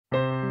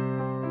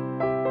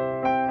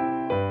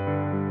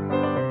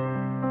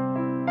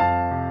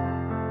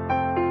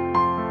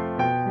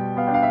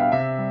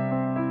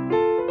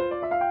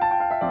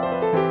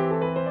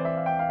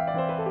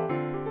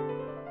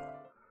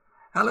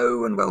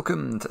Hello and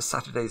welcome to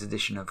Saturday's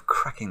edition of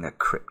Cracking the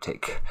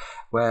Cryptic,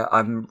 where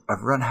I've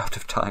run out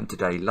of time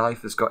today.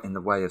 Life has got in the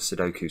way of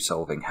Sudoku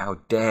solving. How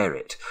dare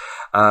it?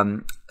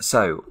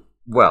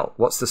 Well,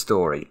 what's the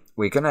story?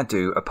 We're going to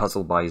do a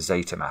puzzle by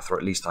Zmaths, or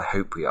at least I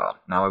hope we are.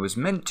 Now, I was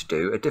meant to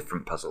do a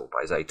different puzzle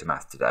by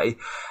Zmaths today,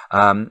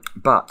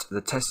 but the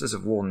testers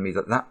have warned me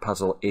that that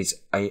puzzle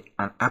is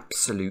an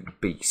absolute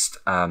beast,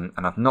 and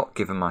I've not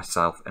given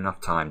myself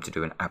enough time to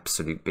do an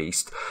absolute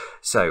beast.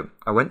 So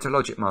I went to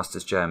Logic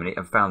Masters Germany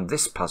and found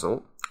this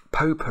puzzle,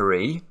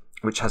 Potpourri,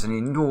 which has an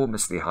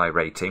enormously high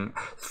rating,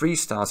 3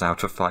 stars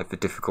out of 5 for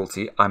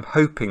difficulty. I'm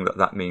hoping that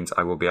that means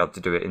I will be able to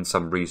do it in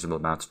some reasonable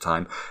amount of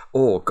time,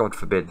 or, God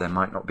forbid, there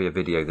might not be a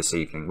video this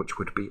evening, which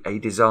would be a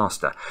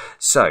disaster.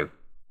 So,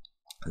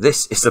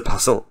 this is the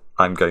puzzle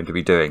I'm going to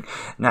be doing.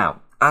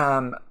 Now,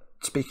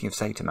 speaking of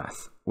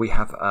Zmaths, we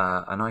have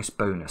a nice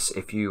bonus.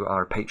 If you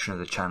are a patron of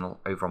the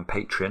channel over on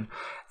Patreon,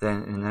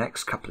 then in the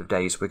next couple of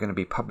days we're going to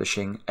be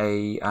publishing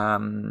a,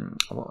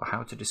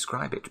 how to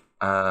describe it,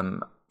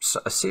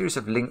 a series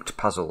of linked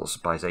puzzles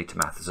by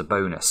Zmaths as a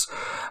bonus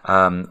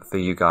for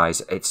you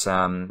guys. It's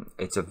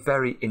a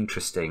very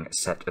interesting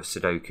set of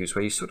Sudokus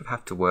where you sort of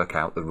have to work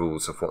out the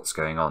rules of what's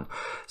going on.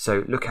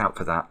 So look out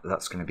for that.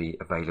 That's going to be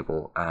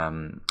available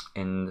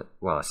in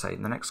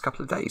the next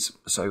couple of days.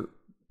 So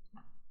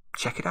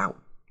check it out.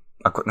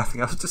 I've got nothing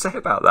else to say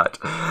about that.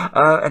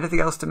 Anything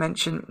else to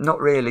mention?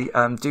 Not really.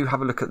 Do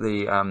have a look at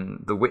the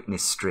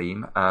Witness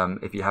stream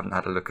if you haven't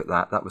had a look at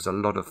that. That was a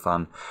lot of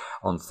fun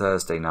on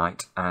Thursday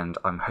night, and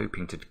I'm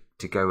hoping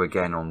to go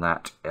again on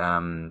that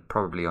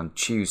probably on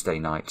Tuesday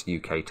night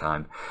UK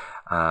time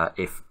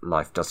if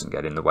life doesn't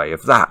get in the way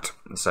of that.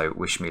 So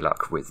wish me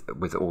luck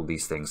with all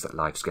these things that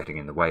life's getting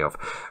in the way of.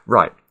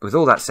 Right, with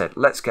all that said,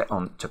 let's get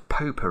on to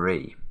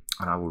Potpourri,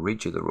 and I will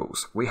read you the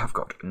rules. We have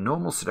got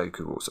normal Sudoku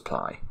rules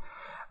apply.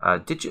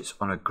 Digits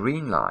on a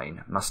green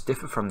line must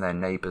differ from their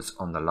neighbours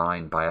on the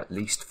line by at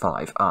least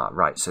 5.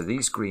 Right, so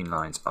these green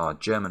lines are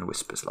German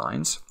whispers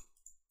lines.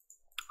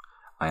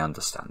 I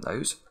understand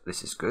those.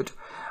 This is good.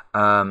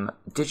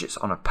 Digits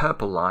on a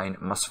purple line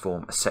must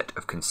form a set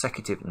of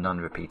consecutive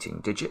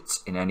non-repeating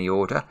digits in any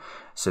order.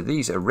 So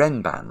these are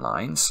Renban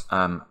lines.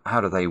 How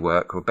do they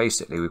work? Well,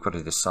 basically, we've got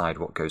to decide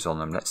what goes on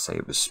them. Let's say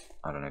it was,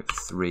 I don't know,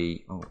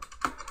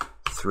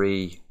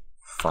 3,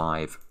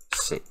 5,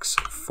 6,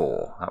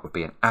 4. That would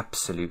be an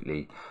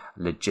absolutely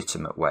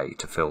legitimate way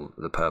to fill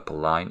the purple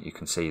line. You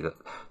can see that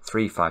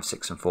 3, 5,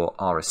 6 and 4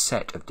 are a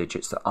set of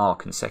digits that are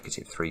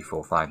consecutive, 3,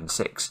 4, 5 and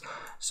 6.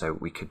 So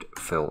we could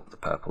fill the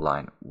purple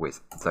line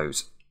with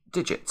those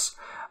digits.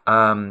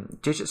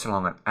 Digits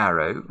along an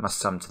arrow must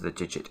sum to the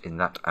digit in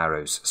that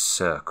arrow's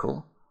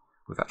circle.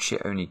 We've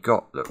actually only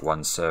got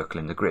one circle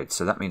in the grid,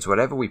 so that means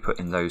whatever we put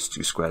in those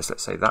two squares,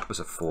 let's say that was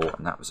a 4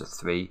 and that was a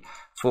 3,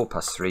 4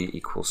 plus 3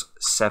 equals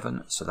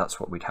 7, so that's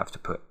what we'd have to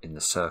put in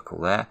the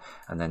circle there,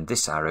 and then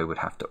this arrow would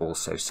have to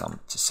also sum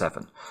to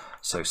 7.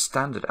 So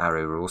standard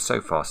arrow rules, so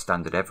far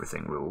standard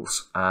everything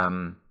rules.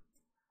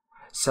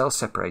 Cells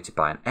separated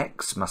by an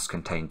X must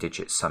contain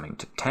digits summing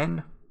to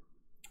 10.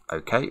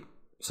 Okay,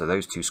 so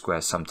those two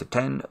squares sum to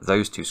 10,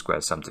 those two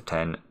squares sum to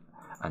 10,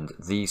 and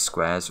these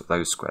squares,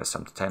 those squares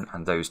sum to 10,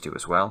 and those do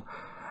as well.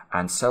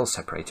 And cells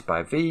separated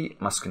by V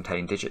must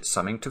contain digits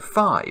summing to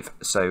 5.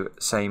 So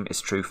same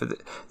is true for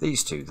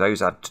these two.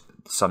 Those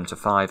sum to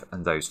 5,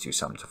 and those two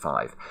sum to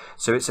 5.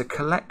 So it's a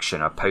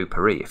collection, a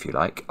potpourri, if you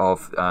like,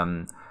 of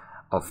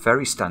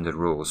very standard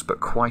rules, but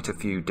quite a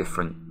few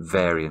different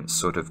variants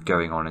sort of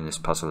going on in this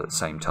puzzle at the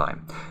same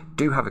time.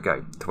 Do have a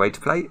go. The way to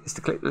play is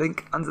to click the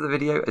link under the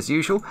video as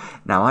usual.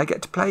 Now I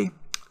get to play.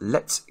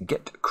 Let's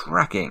get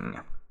cracking.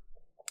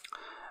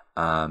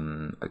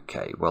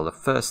 Okay, well, the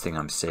first thing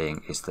I'm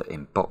seeing is that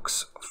in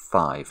box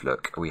 5,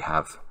 look, we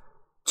have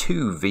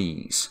 2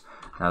 V's.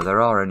 Now,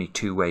 there are only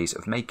 2 ways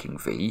of making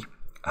V,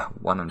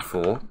 1 and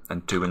 4,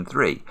 and 2 and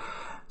 3.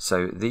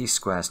 So these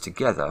squares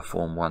together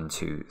form 1,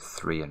 2,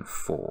 3, and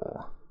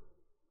 4.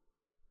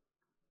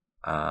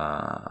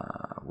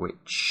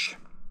 Which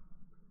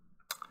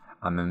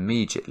I'm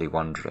immediately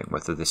wondering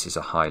whether this is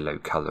a high-low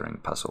colouring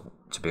puzzle,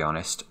 to be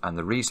honest. And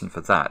the reason for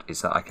that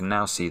is that I can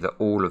now see that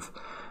all of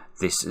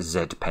this Z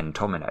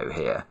pentomino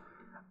here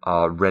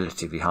are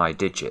relatively high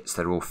digits.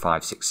 They're all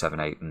 5, 6, 7,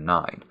 8 and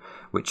 9,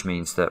 which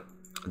means that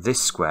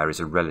this square is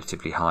a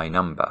relatively high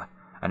number,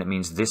 and it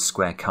means this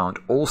square can't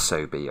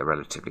also be a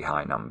relatively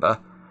high number,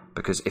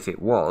 because if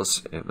it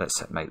was,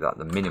 let's make that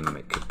the minimum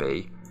it could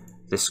be,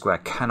 this square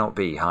cannot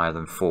be higher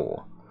than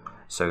 4.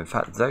 So in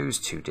fact those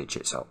two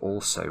digits are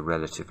also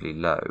relatively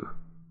low.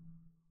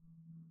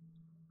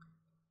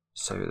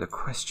 So the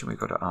question we've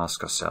got to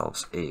ask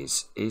ourselves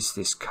is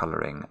this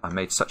colouring? I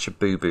made such a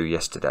boo-boo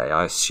yesterday.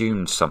 I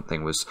assumed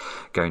something was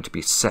going to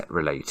be set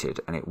related,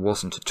 and it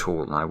wasn't at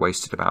all, and I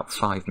wasted about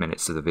 5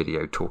 minutes of the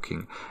video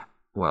talking.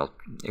 Well,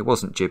 it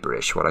wasn't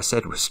gibberish. What I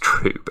said was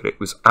true, but it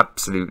was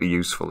absolutely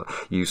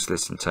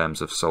useless in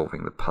terms of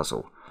solving the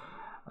puzzle.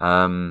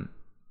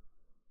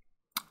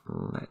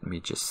 Let me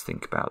just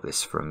think about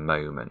this for a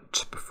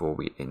moment before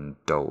we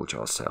indulge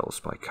ourselves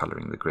by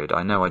colouring the grid.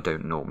 I know I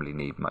don't normally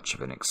need much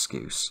of an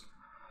excuse.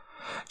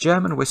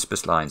 German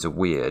whispers lines are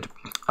weird.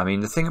 I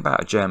mean, the thing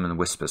about a German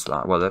whispers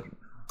line, well, there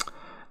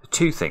are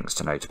two things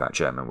to note about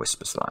German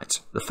whispers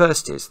lines. The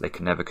first is they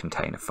can never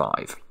contain a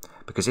 5,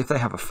 because if they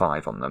have a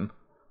 5 on them,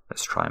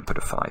 let's try and put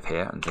a 5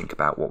 here and think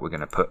about what we're going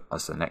to put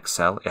as the next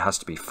cell. It has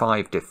to be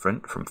 5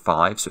 different from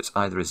 5, so it's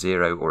either a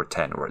 0 or a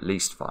 10, or at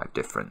least 5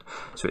 different.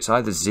 So it's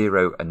either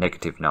 0, a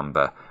negative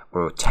number,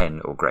 or a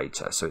 10 or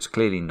greater. So it's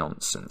clearly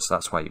nonsense.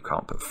 That's why you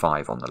can't put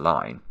 5 on the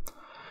line.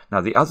 Now,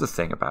 the other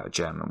thing about a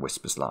German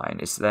whispers line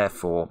is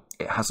therefore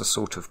it has a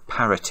sort of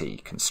parity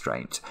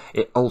constraint.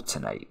 It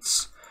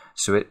alternates.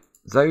 So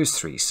those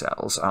 3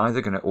 cells are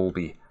either going to all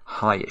be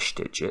highish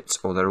digits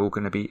or they're all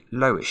going to be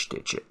lowish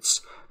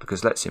digits.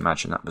 Because let's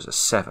imagine that was a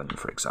 7,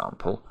 for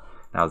example.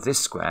 Now this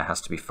square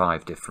has to be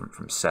 5 different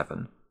from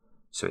 7,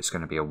 so it's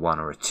going to be a 1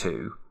 or a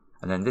 2.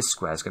 And then this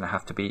square is going to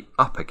have to be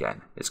up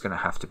again. It's going to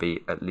have to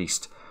be at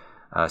least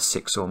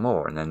 6 or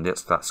more, and then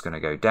that's going to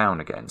go down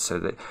again. So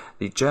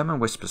the German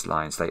whispers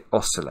lines, they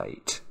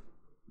oscillate.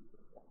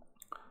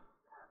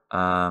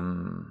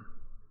 Now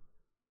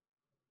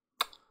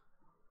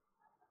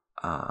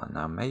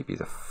maybe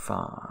the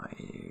 5.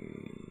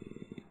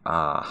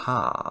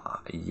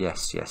 Aha,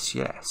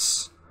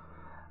 yes.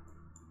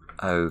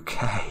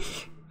 Okay,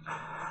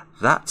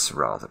 that's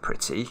rather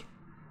pretty.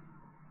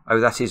 Oh,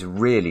 that is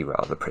really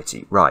rather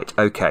pretty. Right,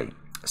 okay,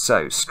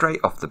 so straight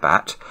off the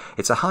bat,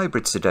 it's a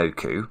hybrid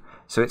Sudoku,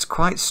 so it's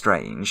quite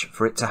strange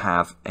for it to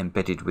have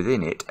embedded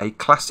within it a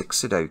classic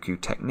Sudoku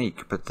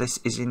technique, but this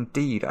is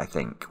indeed, I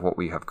think, what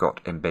we have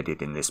got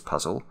embedded in this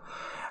puzzle.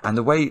 And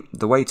the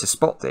way to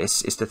spot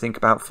this is to think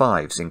about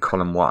 5s in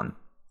column 1.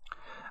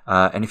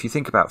 And if you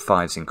think about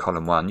 5s in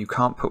column 1, you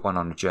can't put one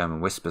on a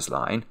German whispers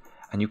line,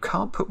 and you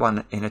can't put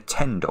one in a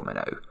 10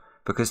 domino,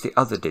 because the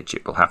other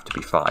digit will have to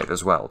be 5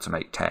 as well to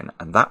make 10,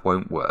 and that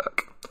won't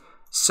work.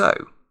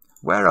 So,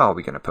 where are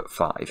we going to put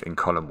 5 in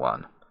column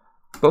 1?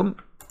 Boom,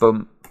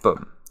 boom,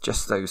 boom.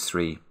 Just those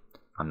 3.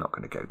 I'm not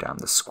going to go down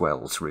the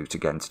squells route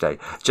again today.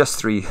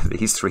 Just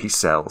these 3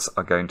 cells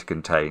are going to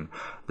contain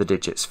the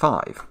digits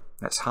 5.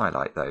 Let's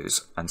highlight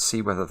those and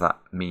see whether that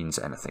means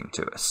anything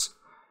to us.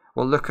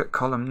 Well, look at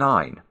column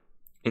 9.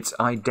 It's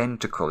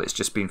identical. It's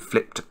just been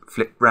flipped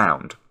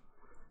round.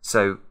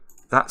 So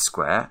that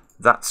square,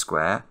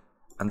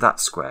 and that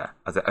square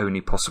are the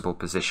only possible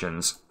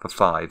positions for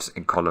 5s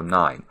in column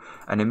 9.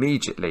 And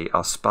immediately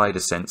our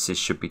spider senses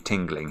should be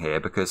tingling here,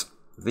 because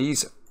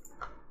these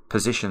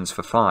positions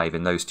for 5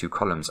 in those 2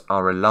 columns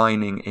are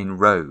aligning in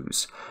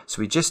rows.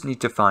 So we just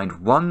need to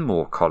find one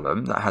more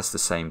column that has the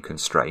same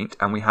constraint,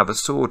 and we have a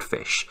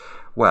swordfish.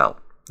 Well,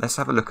 let's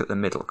have a look at the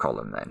middle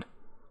column then.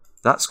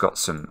 That's got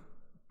some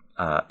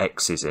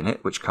X's in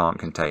it, which can't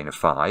contain a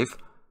 5.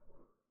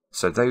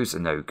 So those are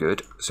no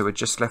good. So we're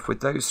just left with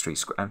those 3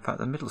 squares. In fact,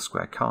 the middle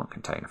square can't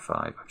contain a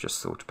 5. I've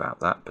just thought about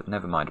that, but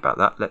never mind about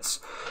that. Let's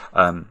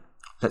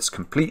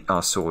complete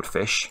our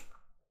swordfish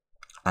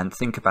and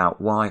think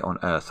about why on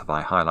earth have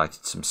I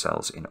highlighted some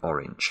cells in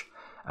orange,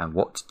 and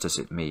what does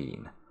it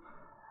mean?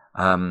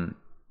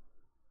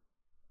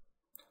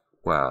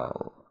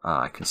 Well,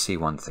 I can see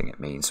one thing it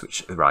means,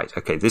 which, right,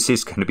 okay, this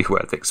is going to be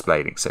worth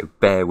explaining, so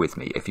bear with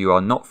me. If you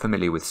are not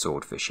familiar with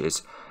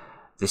swordfishes,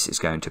 this is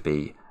going to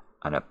be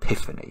an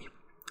epiphany,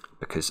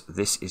 because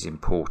this is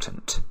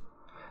important.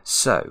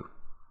 So,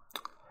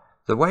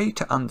 the way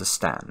to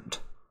understand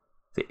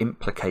the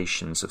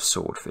implications of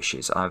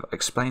swordfishes, I've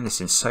explained this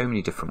in so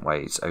many different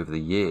ways over the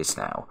years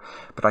now,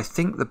 but I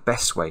think the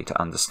best way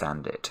to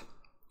understand it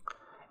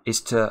is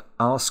to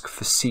ask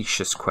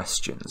facetious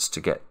questions to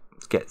get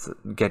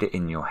it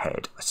in your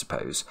head, I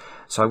suppose.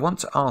 So I want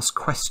to ask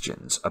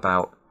questions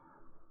about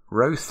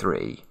row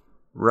 3,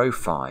 row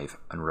 5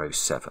 and row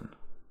 7.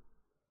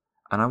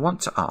 And I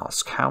want to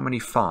ask how many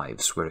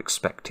 5s we're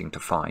expecting to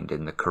find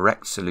in the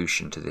correct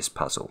solution to this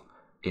puzzle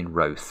in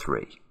row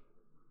 3.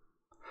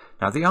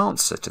 Now the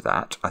answer to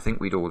that, I think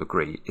we'd all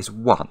agree, is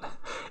 1.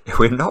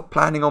 We're not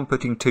planning on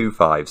putting 2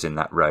 5s in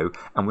that row,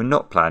 and we're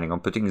not planning on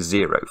putting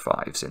 0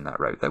 5s in that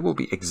row. There will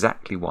be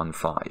exactly 1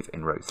 5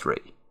 in row 3.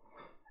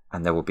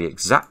 And there will be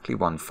exactly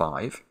 1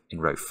 5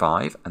 in row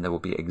 5, and there will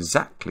be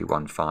exactly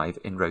 1 5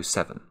 in row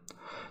 7.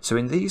 So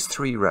in these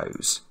 3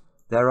 rows,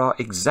 there are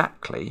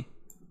exactly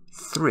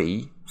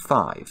 3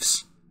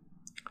 5s.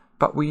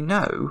 But we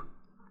know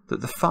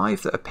that the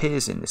 5 that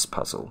appears in this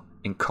puzzle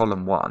in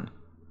column 1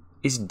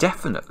 is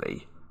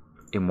definitely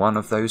in one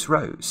of those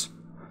rows.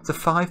 The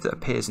 5 that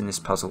appears in this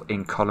puzzle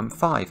in column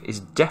 5 is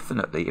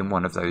definitely in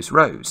one of those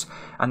rows.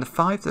 And the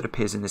 5 that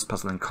appears in this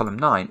puzzle in column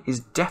 9 is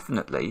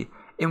definitely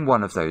in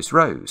one of those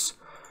rows.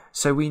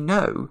 So we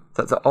know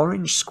that the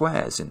orange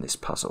squares in this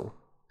puzzle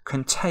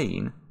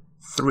contain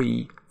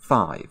 3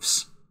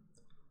 5s.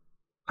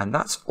 And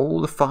that's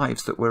all the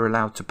 5s that we're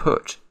allowed to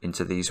put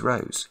into these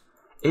rows.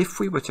 If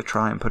we were to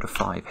try and put a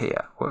 5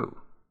 here, whoa,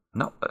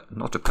 not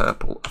a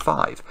purple, a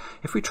 5.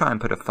 If we try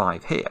and put a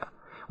 5 here,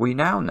 we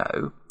now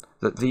know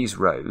that these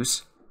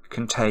rows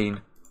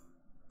contain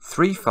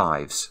 3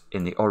 5s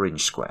in the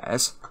orange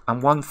squares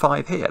and 1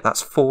 5 here.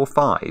 That's 4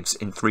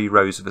 5s in 3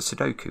 rows of a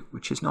Sudoku,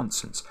 which is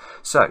nonsense.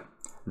 So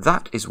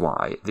That is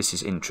why this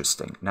is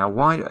interesting. Now,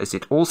 why is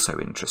it also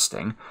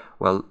interesting?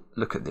 Well,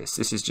 look at this.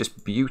 This is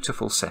just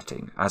beautiful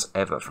setting, as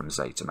ever, from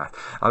ZetaMath.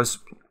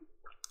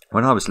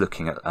 When I was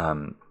looking at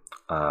the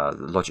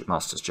Logic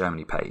Masters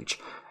Germany page,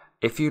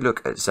 if you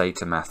look at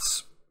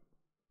ZetaMath's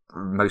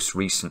most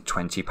recent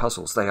 20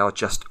 puzzles, they are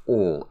just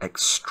all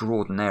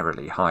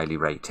extraordinarily highly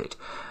rated.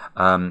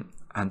 And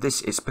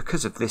it's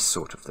because of this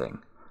sort of thing.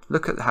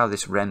 Look at how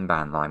this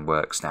Renban line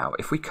works now.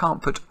 If we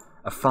can't put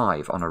a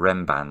 5 on a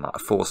Renban line, a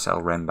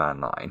 4-cell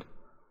Renban line,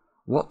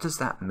 what does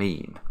that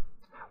mean?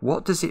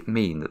 What does it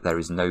mean that there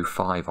is no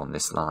 5 on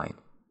this line?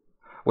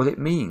 Well, it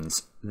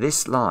means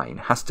this line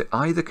has to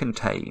either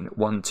contain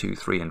 1, 2,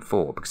 3 and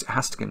 4, because it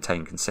has to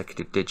contain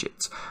consecutive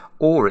digits,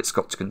 or it's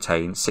got to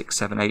contain 6,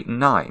 7, 8 and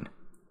 9.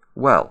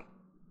 Well,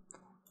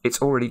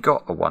 it's already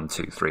got a 1,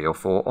 2, 3 or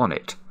 4 on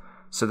it.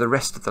 So the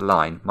rest of the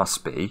line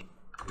must be,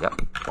 yep,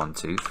 1,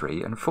 2,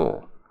 3 and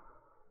 4.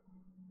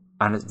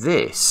 And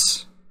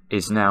this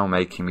is now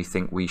making me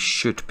think we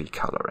should be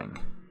colouring.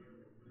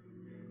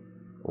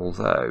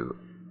 Although,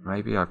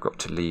 maybe I've got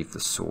to leave the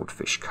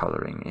swordfish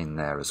colouring in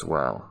there as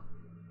well.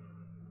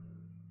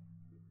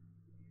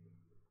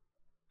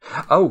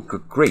 Oh,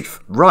 good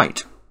grief.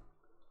 Right.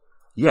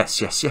 Yes.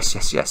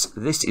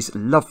 This is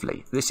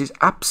lovely. This is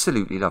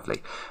absolutely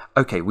lovely.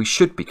 Okay, we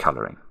should be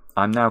colouring.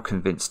 I'm now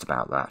convinced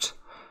about that.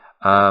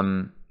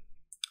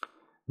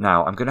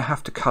 Now, I'm going to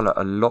have to colour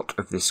a lot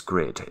of this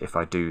grid if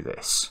I do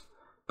this,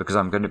 because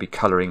I'm going to be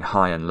colouring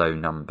high and low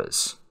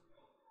numbers.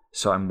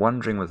 So I'm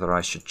wondering whether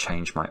I should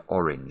change my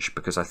orange,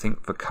 because I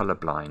think for colour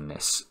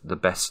blindness, the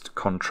best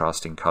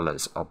contrasting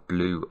colours are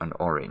blue and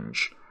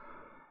orange.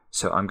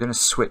 So I'm going to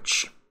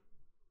switch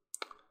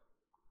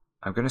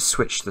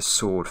the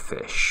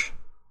swordfish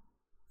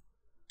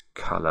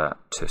colour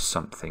to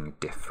something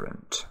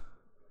different.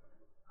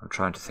 I'm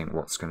trying to think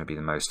what's going to be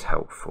the most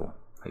helpful.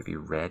 Maybe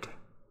red?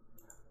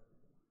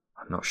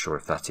 I'm not sure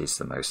if that is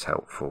the most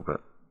helpful,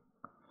 but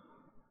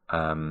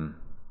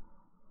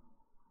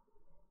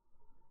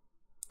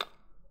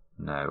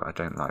no, I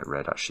don't like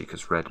red actually,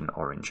 because red and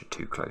orange are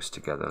too close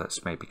together.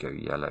 Let's maybe go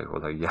yellow,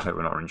 although yellow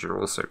and orange are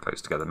also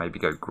close together. Maybe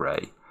go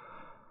grey.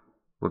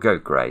 We'll go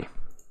grey.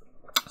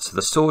 So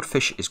the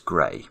swordfish is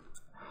grey.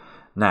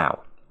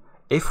 Now,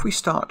 if we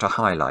start to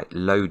highlight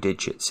low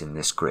digits in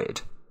this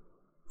grid,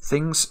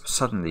 things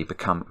suddenly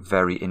become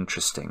very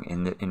interesting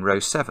in row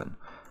 7.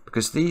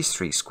 Because these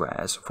 3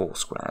 squares, 4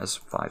 squares,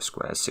 5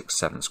 squares, 6,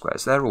 7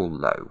 squares, they're all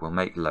low. We'll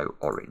make low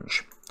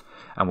orange.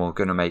 And we're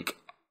going to make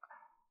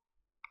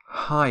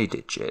high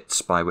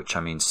digits, by which I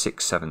mean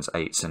 6, 7s,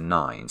 8s and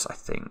 9s, I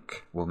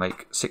think. We'll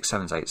make 6,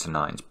 7s, 8s and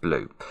 9s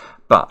blue.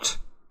 But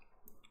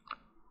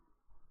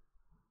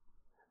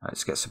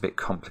this gets a bit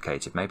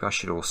complicated. Maybe I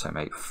should also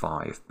make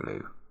 5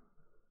 blue.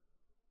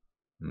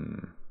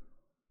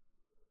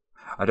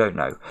 I don't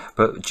know.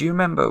 But do you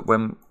remember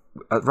when,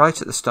 right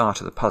at the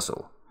start of the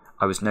puzzle,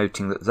 I was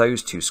noting that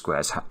those 2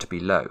 squares had to be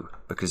low,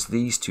 because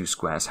these 2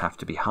 squares have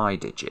to be high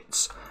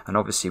digits, and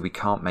obviously we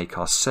can't make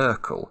our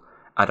circle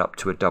add up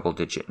to a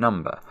double-digit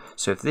number.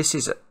 So if this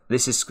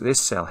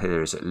cell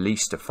here is at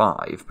least a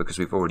 5, because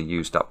we've already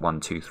used up 1,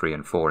 2, 3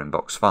 and 4 in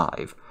box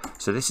 5,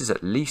 so this is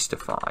at least a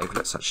 5.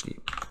 Let's actually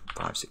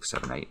 5, 6,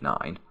 7, 8,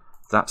 9.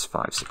 That's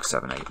 5, 6,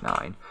 7, 8,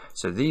 9.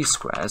 So these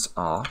squares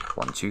are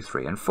 1, 2,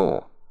 3 and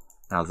 4.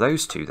 Now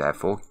those 2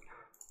 therefore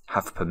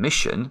have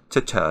permission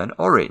to turn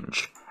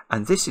orange.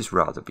 And this is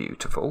rather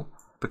beautiful,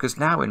 because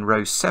now in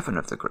row 7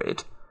 of the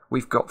grid,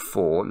 we've got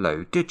 4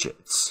 low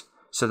digits.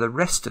 So the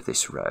rest of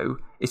this row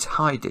is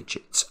high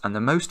digits, and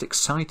the most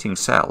exciting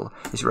cell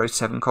is row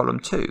 7, column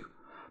 2,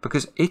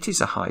 because it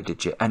is a high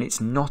digit, and it's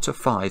not a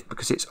 5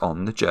 because it's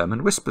on the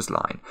German Whispers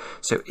line.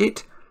 So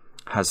it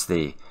has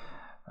the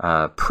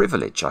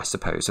privilege, I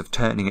suppose, of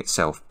turning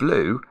itself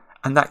blue,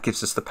 and that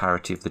gives us the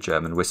parity of the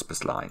German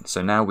Whispers line.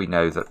 So now we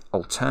know that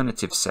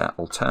alternate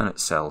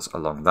cells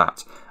along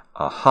that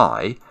are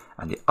high,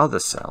 and the other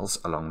cells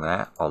along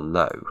there are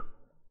low,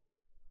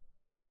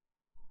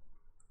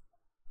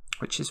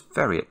 which is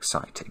very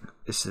exciting.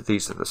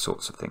 These are the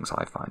sorts of things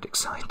I find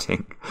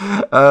exciting.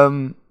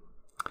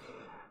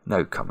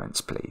 No comments,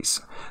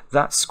 please.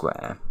 That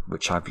square,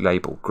 which I've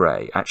labelled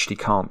grey, actually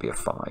can't be a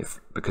 5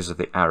 because of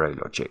the arrow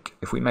logic.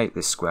 If we make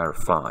this square a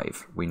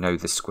 5, we know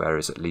this square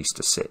is at least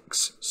a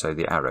 6, so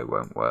the arrow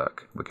won't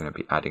work. We're going to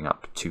be adding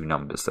up 2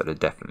 numbers that are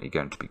definitely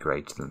going to be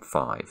greater than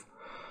 5.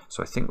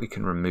 So I think we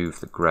can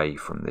remove the grey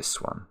from this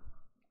one.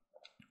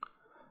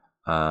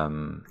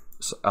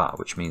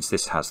 Which means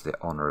this has the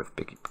honour of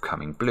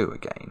becoming blue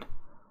again.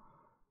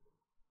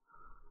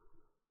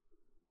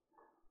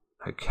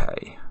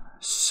 Okay,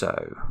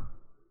 so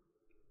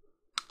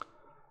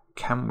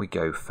can we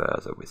go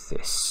further with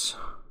this?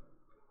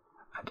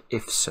 And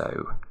if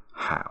so,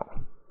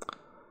 how?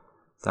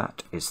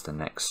 That is the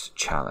next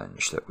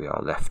challenge that we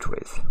are left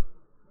with.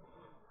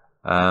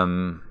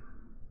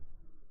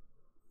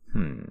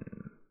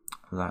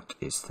 That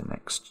is the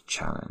next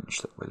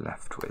challenge that we're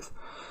left with.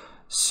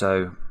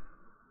 So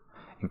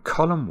in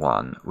column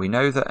 1, we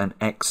know that an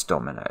X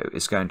domino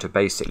is going to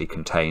basically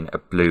contain a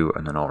blue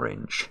and an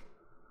orange.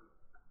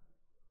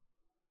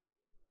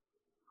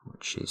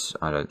 which is,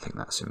 I don't think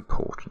that's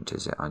important,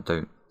 is it? I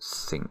don't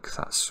think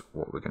that's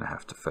what we're going to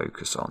have to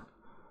focus on.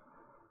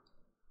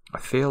 I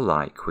feel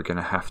like we're going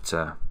to have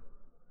to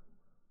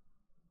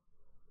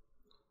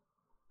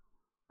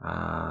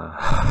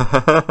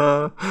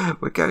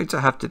we're going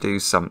to have to do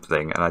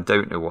something, and I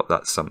don't know what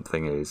that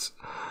something is.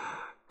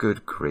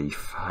 Good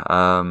grief.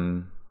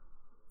 Dum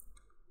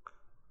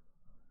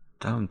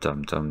dum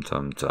dum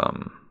dum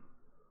dum.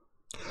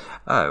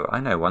 Oh, I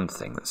know one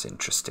thing that's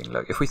interesting.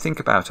 Look, if we think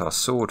about our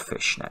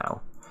swordfish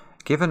now,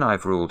 given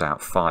I've ruled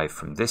out 5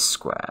 from this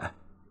square,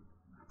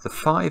 the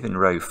 5 in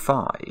row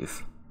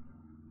 5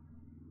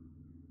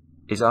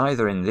 is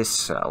either in this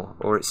cell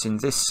or it's in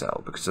this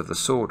cell because of the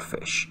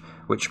swordfish,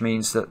 which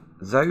means that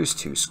those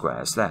 2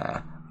 squares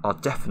there are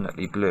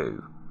definitely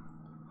blue.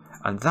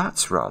 And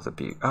that's rather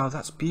beautiful. Oh,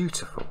 that's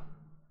beautiful.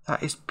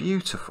 That is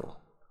beautiful.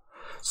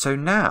 So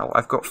now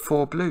I've got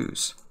 4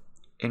 blues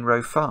in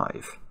row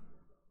 5.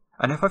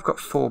 And if I've got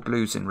 4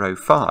 blues in row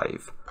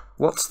 5,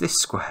 what's this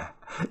square?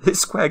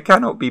 This square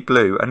cannot be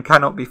blue and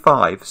cannot be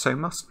 5, so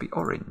must be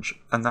orange.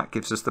 And that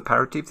gives us the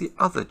parity of the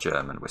other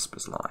German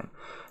whispers line.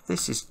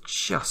 This is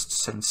just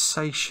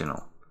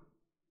sensational.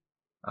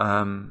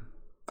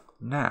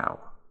 Now,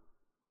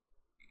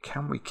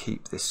 can we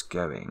keep this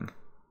going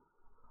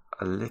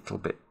a little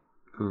bit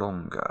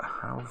longer?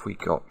 How have we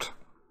got?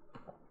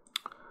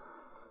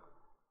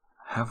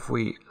 Have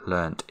we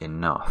learnt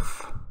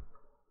enough?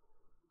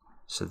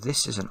 So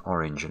this is an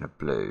orange and a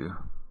blue.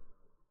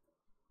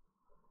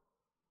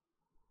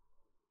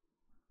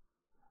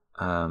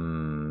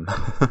 Come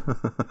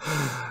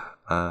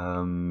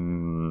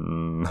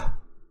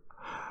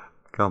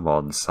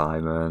on,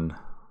 Simon.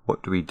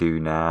 What do we do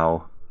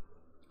now?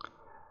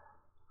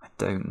 I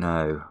don't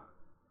know.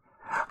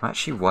 I'm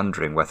actually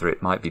wondering whether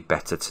it might be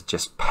better to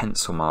just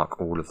pencil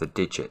mark all of the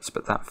digits,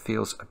 but that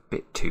feels a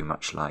bit too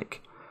much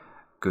like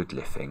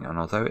Goodliffing. And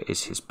although it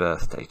is his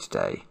birthday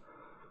today,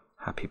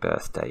 happy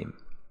birthday,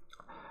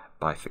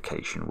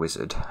 bifurcation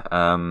wizard,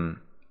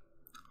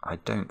 I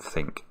don't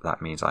think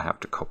that means I have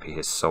to copy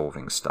his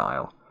solving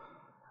style,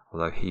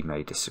 although he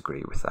may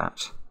disagree with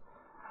that.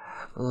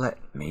 Let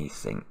me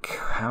think.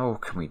 How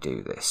can we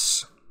do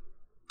this?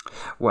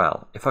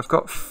 Well, if I've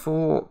got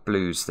 4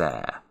 blues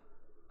there,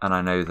 and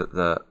I know that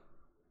the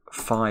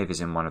 5 is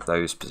in one of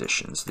those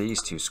positions,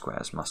 these 2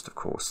 squares must, of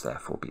course,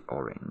 therefore be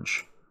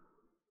orange,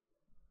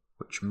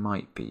 which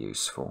might be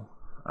useful.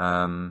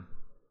 Have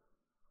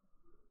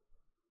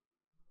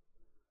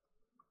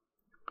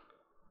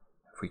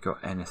we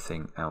got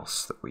anything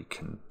else that we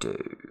can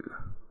do?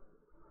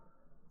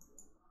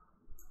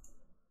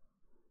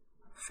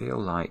 Feel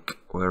like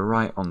we're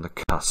right on the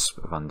cusp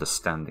of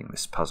understanding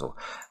this puzzle.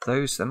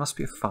 There must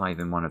be a 5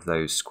 in one of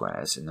those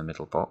squares in the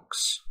middle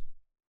box.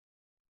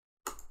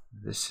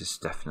 This is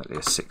definitely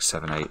a 6,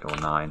 7, 8 or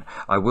 9.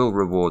 I will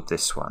reward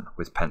this one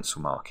with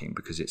pencil marking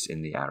because it's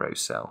in the arrow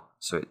cell,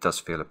 so it does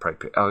feel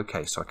appropriate. Oh,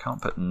 okay, so I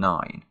can't put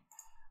 9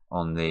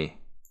 on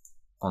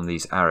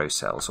these arrow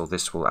cells, or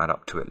this will add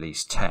up to at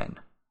least 10.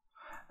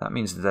 That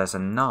means that there's a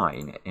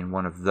 9 in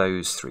one of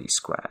those 3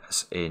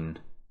 squares in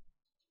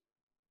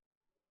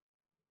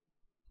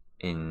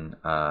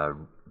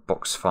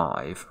box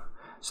 5.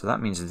 So that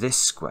means this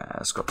square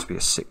has got to be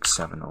a 6,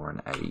 7 or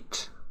an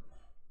 8.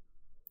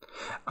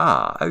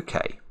 Ah,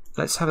 okay.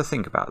 Let's have a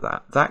think about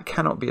that. That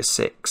cannot be a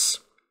 6,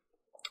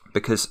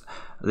 because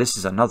this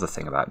is another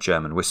thing about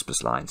German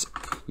whispers lines.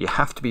 You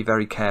have to be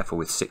very careful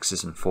with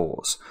 6s and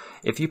 4s.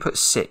 If you put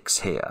 6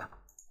 here,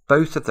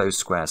 both of those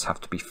squares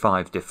have to be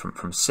 5 different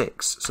from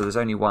 6, so there's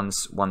only one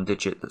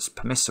digit that's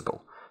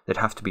permissible. They'd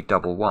have to be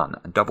double 1,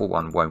 and double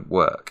 1 won't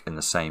work in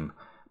the same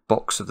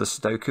box of the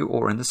Sudoku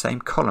or in the same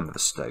column of the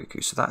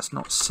Sudoku, so that's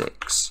not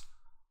 6.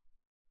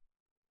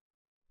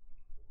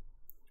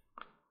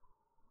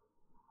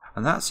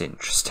 And that's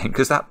interesting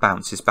because that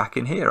bounces back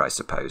in here, I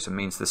suppose, and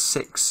means the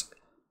 6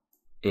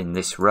 in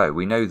this row.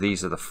 We know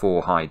these are the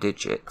 4 high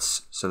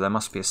digits, so there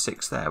must be a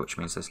 6 there, which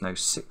means there's no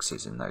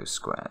 6s in those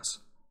squares.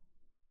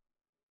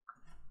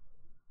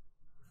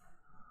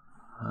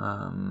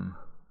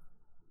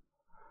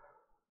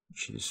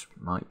 Which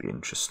might be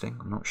interesting,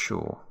 I'm not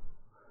sure.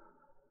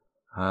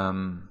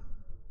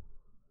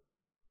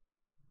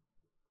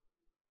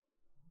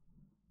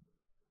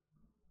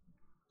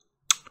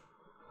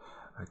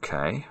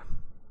 Okay.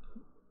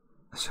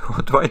 So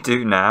what do I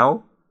do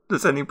now?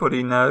 Does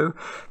anybody know?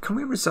 Can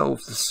we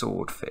resolve the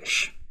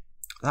swordfish?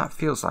 That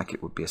feels like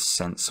it would be a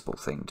sensible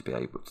thing to be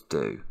able to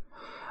do.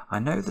 I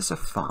know there's a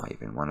 5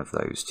 in one of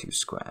those 2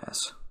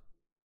 squares.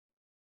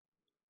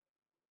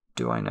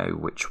 Do I know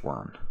which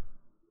one?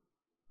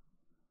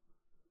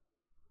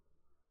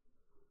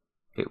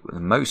 The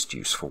most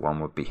useful one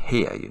would be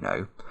here, you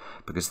know,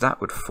 because that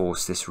would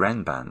force this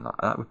Renban line.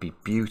 That would be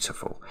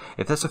beautiful.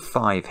 If there's a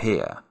 5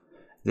 here,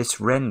 this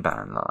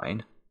Renban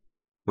line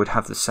would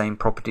have the same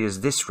property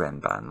as this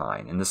Renban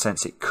line, in the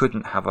sense it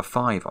couldn't have a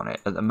 5 on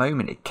it. At the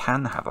moment it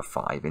can have a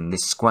 5 in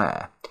this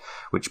square,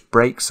 which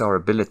breaks our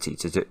ability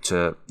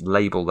to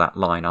label that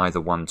line either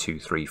 1, 2,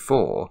 3,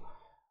 4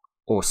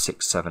 or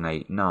 6, 7,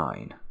 8,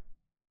 9.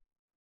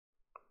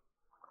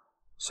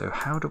 So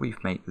how do we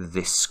make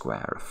this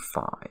square a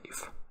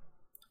 5?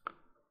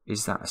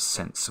 Is that a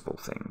sensible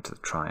thing to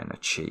try and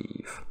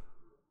achieve?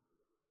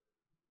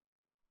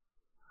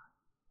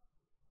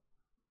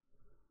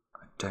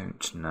 I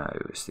don't know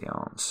is the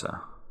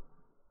answer.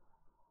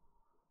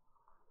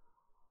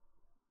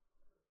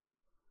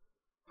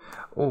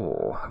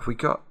 Or have we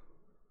got...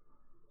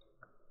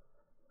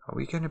 Are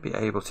we going to be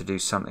able to do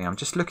something? I'm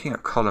just looking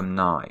at column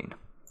 9.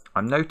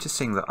 I'm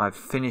noticing that I've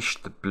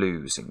finished the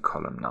blues in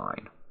column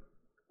 9.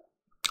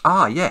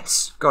 Ah,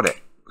 yes, got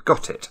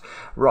it.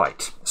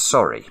 Right,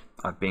 sorry,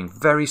 I've been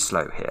very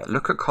slow here.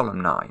 Look at column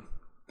 9.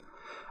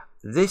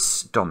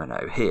 This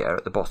domino here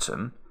at the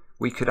bottom,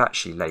 we could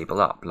actually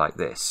label up like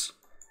this.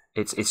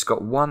 It's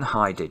got one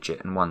high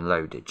digit and one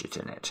low digit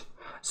in it.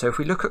 So if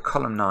we look at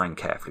column 9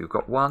 carefully, we've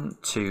got 1,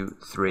 2,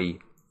 3,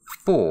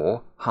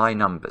 4 high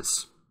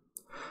numbers.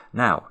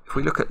 Now, if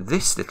we look at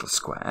this little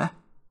square,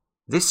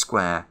 this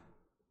square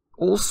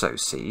also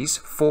sees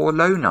 4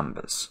 low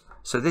numbers.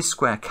 So this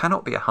square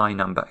cannot be a high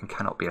number and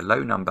cannot be a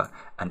low number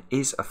and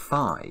is a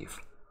 5.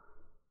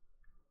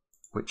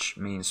 Which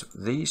means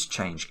these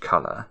change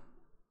colour,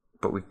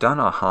 but we've done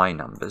our high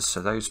numbers,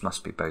 so those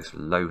must be both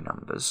low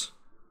numbers.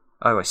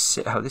 Oh, I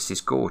see. Oh, this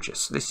is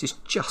gorgeous. This is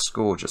just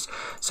gorgeous.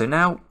 So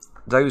now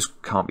those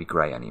can't be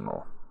grey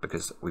anymore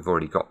because we've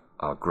already got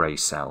our grey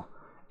cell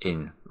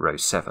in row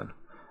 7.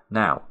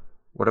 Now,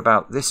 what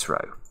about this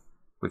row?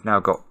 We've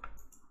now got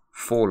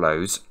 4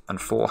 lows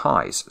and 4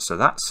 highs, so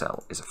that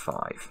cell is a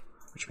 5,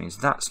 which means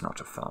that's not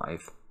a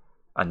 5.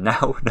 And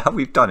now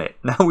we've done it.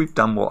 Now we've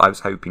done what I was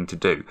hoping to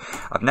do.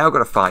 I've now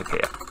got a 5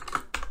 here.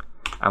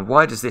 And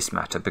why does this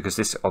matter? Because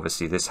this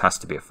obviously this has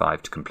to be a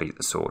 5 to complete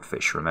the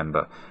swordfish.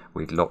 Remember,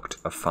 we'd locked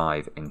a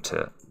 5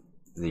 into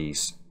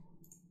these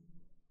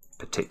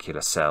particular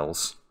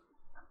cells.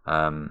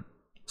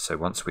 So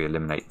once we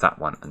eliminate that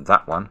one and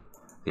that one,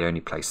 the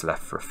only place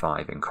left for a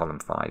 5 in column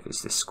 5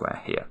 is this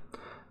square here.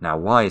 Now,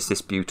 why is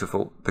this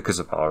beautiful? Because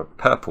of our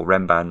purple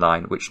Rembrandt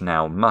line, which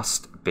now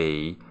must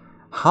be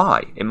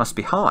high. It must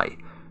be high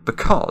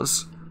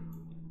because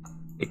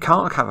it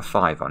can't have a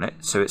 5 on it,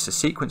 so it's a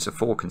sequence of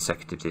 4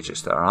 consecutive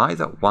digits that are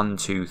either 1,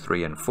 2,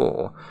 3 and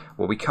 4.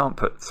 Well, we can't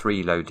put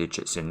 3 low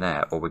digits in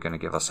there, or we're going to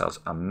give ourselves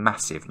a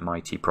massive,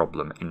 mighty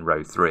problem in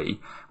row 3.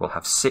 We'll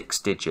have 6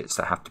 digits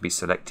that have to be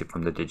selected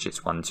from the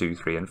digits 1, 2,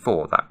 3 and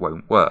 4. That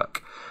won't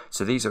work.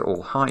 So these are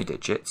all high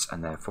digits,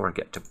 and therefore I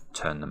get to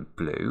turn them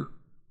blue.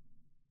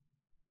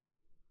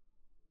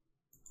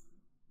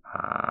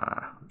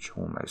 Which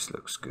almost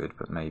looks good,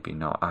 but maybe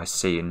not. I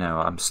see, no,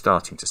 I'm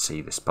starting to see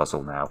this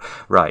puzzle now.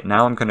 Right,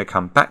 now I'm going to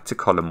come back to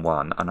column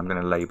 1 and I'm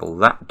going to label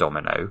that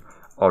domino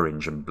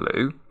orange and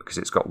blue because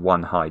it's got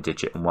 1 high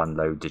digit and 1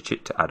 low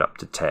digit to add up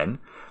to 10.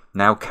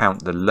 Now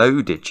count the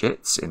low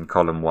digits in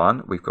column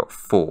 1. We've got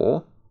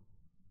 4,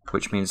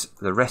 which means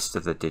the rest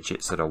of the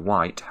digits that are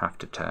white have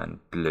to turn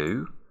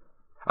blue.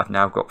 I've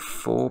now got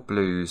 4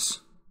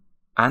 blues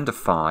and a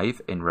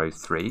 5 in row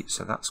 3,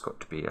 so that's got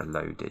to be a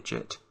low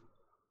digit.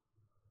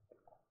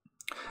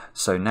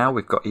 So now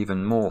we've got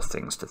even more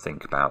things to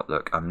think about.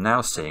 Look, I'm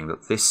now seeing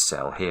that this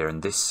cell here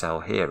and this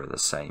cell here are the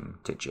same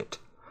digit.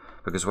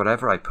 Because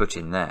whatever I put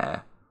in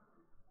there,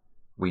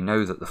 we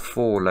know that the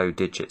 4 low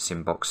digits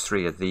in box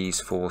 3 are these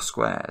 4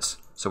 squares.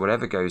 So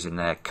whatever goes in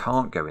there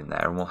can't go in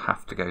there and will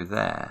have to go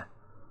there.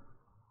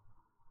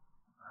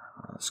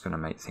 That's going to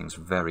make things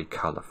very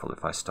colourful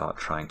if I start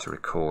trying to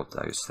record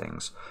those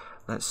things.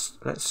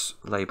 Let's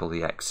label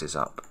the X's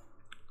up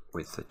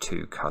with the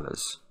 2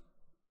 colours.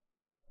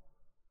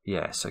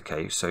 Yes,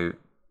 okay, so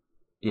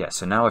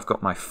now I've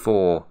got my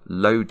 4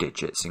 low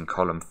digits in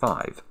column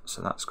 5.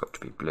 So that's got to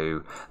be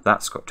blue,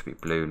 that's got to be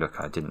blue. Look,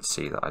 I didn't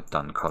see that I'd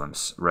done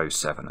row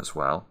 7 as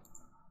well.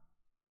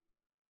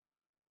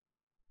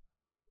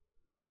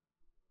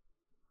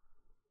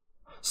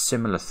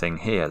 Similar thing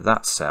here,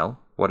 that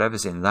cell,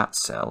 whatever's in that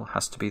cell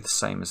has to be the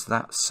same as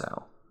that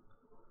cell.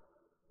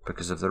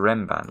 Because of the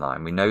Rembrandt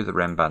line. We know the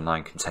Rembrandt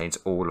line contains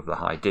all of the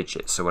high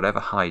digits, so whatever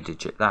high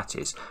digit that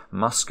is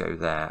must go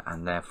there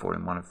and therefore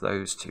in one of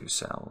those 2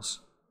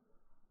 cells.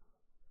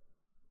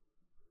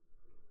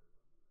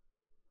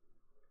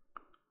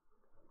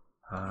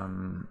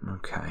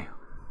 Okay.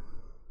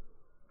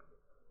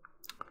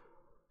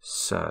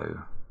 So,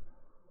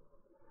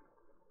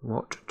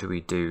 what do we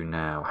do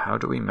now? How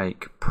do we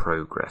make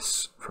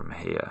progress from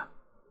here?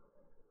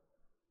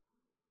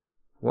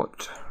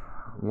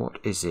 What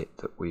is it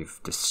that we've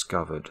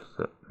discovered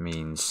that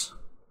means...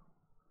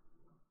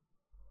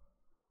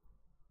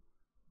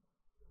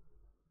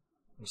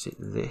 Is it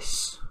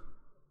this?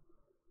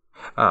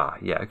 Ah,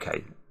 yeah,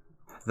 okay.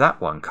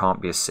 That one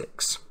can't be a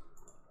 6.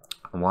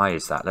 And why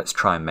is that? Let's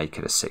try and make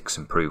it a 6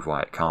 and prove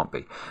why it can't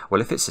be.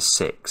 Well, if it's a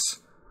 6,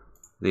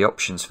 the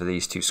options for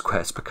these 2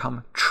 squares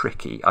become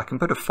tricky. I can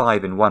put a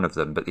 5 in one of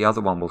them, but the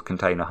other one will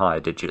contain a higher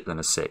digit than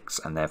a 6,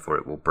 and therefore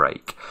it will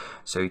break.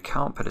 So we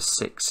can't put a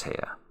 6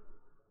 here.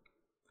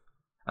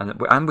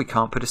 And we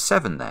can't put a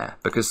 7 there,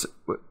 because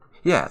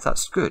Yeah,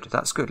 that's good.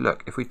 That's good.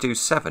 Look, if we do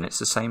 7, it's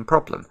the same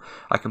problem.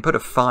 I can put a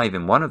 5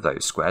 in one of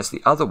those squares.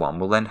 The other one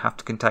will then have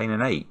to contain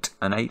an 8.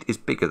 An 8 is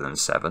bigger than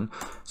 7,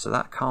 so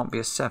that can't be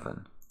a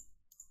 7.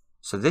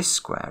 So this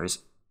square is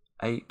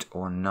 8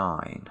 or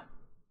 9.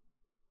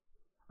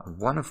 And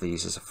one of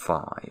these is a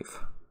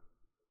 5.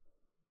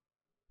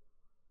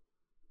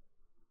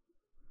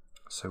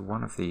 So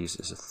one of these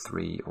is a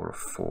 3 or a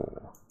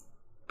 4.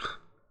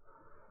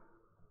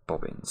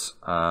 Bobbins.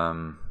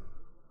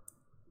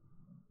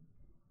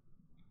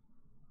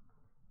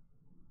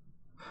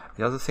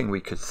 The other thing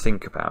we could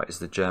think about is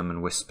the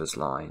German whispers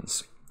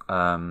lines.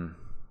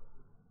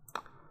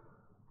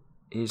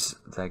 Is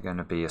there going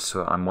to be a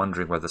sort? I'm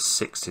wondering whether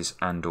 6s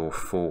and or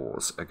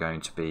 4s are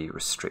going to be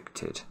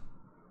restricted.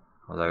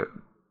 Although,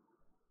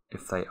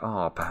 if they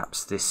are,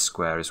 perhaps this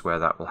square is where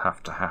that will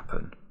have to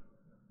happen.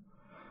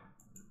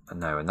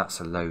 No, and that's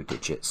a low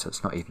digit, so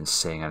it's not even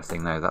seeing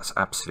anything. No, that's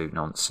absolute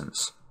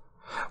nonsense.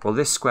 Well,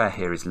 this square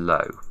here is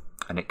low,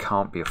 and it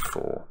can't be a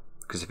 4.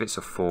 Because if it's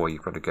a 4,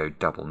 you've got to go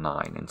double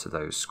 9 into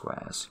those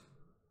squares.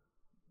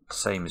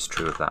 Same is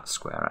true of that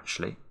square,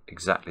 actually.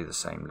 Exactly the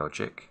same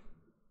logic.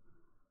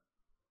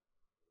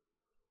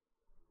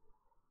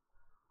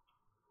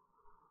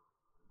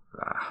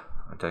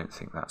 I don't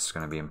think that's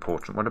going to be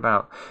important. What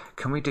about,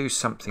 can we do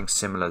something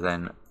similar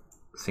then,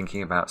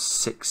 thinking about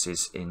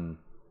 6s in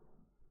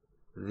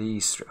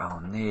these three? Oh,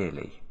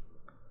 nearly.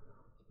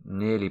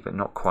 Nearly, but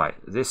not quite.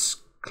 This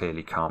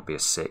clearly can't be a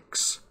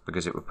 6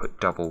 because it would put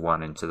double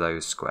 1 into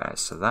those squares,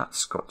 so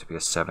that's got to be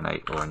a 7,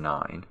 8 or a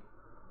 9.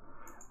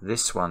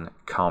 This one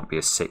can't be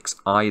a 6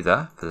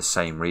 either for the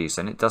same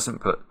reason. It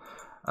doesn't put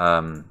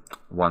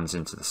ones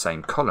into the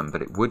same column,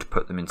 but it would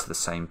put them into the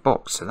same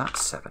box, so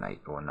that's 7,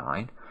 8 or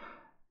 9.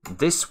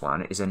 This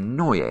one is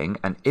annoying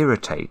and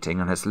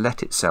irritating and has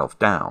let itself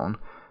down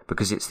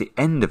because it's the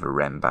end of a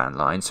Rembrandt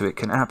line, so it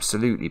can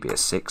absolutely be a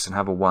 6 and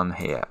have a 1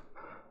 here.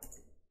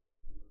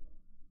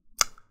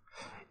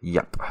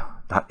 Yep,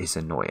 that is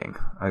annoying.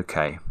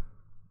 Okay.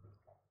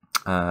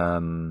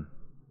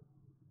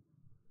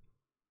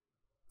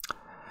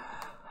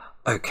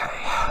 Okay,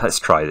 let's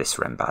try this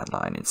Rembrandt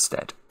line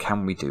instead.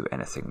 Can we do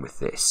anything with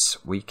this?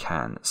 We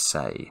can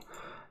say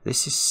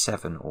this is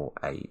 7 or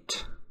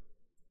 8.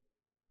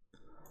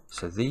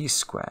 So these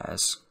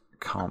squares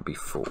can't be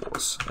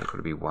 4s. They've got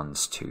to be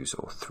 1s, 2s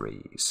or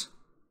 3s.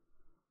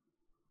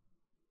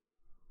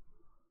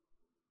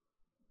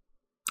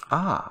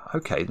 Ah,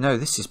 okay. No,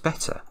 this is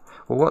better.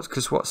 Well,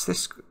 what's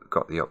this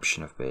got the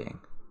option of being?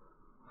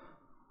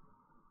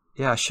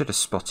 Yeah, I should have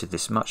spotted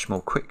this much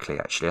more quickly,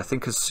 actually. I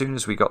think as soon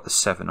as we got the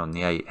 7 on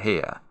the 8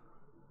 here,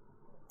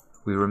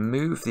 we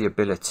remove the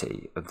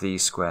ability of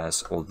these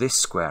squares, or this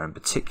square in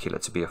particular,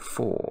 to be a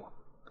 4.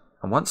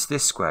 And once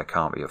this square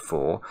can't be a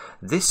 4,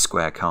 this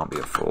square can't be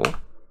a 4,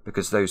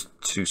 because those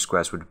two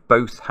squares would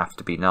both have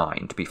to be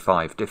 9 to be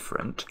 5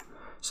 different.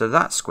 So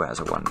that square's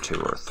a 1, 2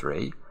 or a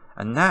 3.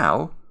 And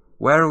now,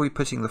 where are we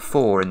putting the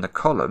 4 in the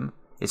column?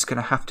 It's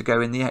going to have to go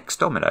in the X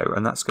domino,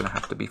 and that's going to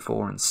have to be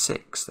 4 and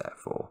 6,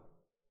 therefore.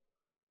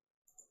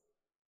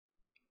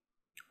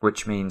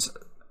 Which means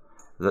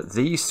that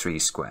these 3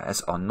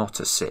 squares are not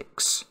a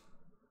 6.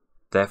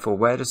 Therefore,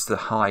 where does the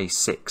high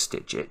 6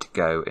 digit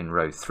go in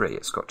row 3?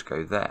 It's got to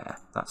go there.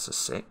 That's a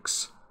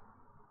 6.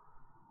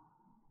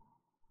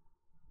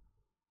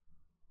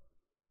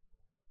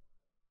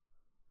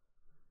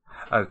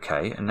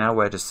 Okay, and now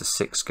where does the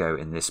 6 go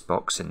in this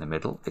box in the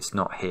middle? It's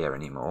not here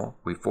anymore.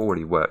 We've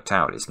already worked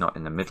out it's not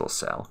in the middle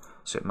cell,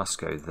 so it must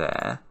go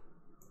there.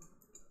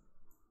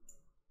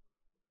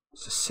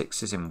 So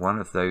 6 is in one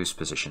of those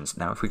positions.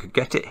 Now, if we could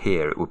get it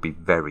here, it would be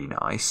very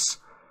nice.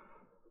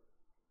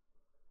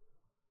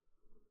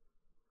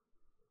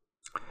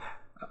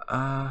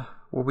 Well,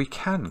 we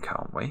can,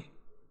 can't we?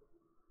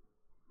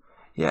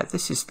 Yeah,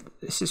 this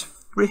is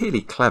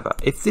really clever.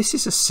 If this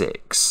is a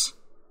 6,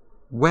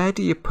 where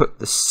do you put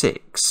the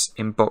 6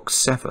 in box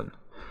 7?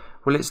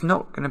 Well, it's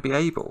not going to be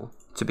able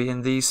to be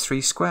in these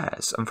 3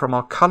 squares. And from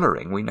our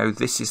colouring, we know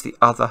this is the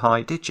other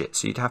high digit.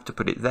 So you'd have to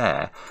put it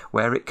there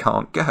where it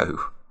can't go,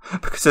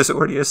 because there's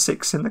already a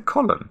 6 in the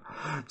column.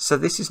 So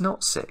this is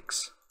not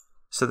 6.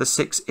 So the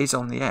 6 is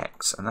on the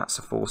X, and that's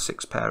a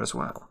 4-6 pair as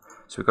well.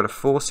 So we've got a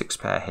 4-6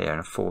 pair here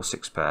and a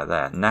 4-6 pair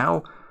there.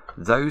 Now,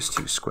 those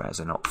 2 squares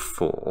are not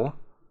 4,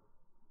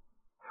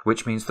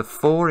 which means the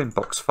 4 in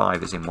box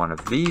 5 is in one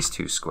of these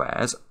 2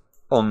 squares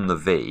on the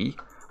V,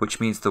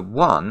 which means the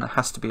 1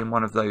 has to be in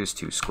one of those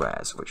 2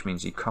 squares, which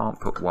means you can't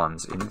put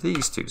 1s in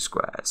these 2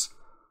 squares.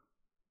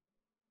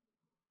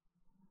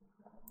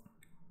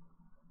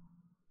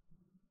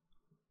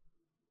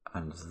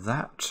 And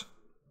that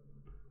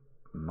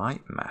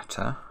might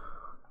matter.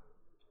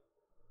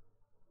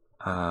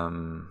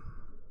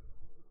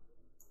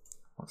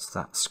 What's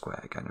that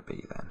square going to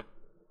be then?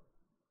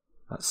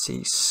 That's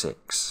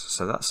C6,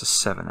 so that's a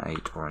 7,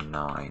 8 or a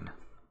 9.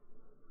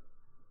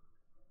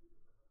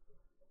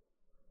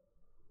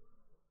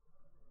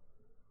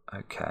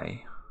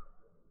 Okay.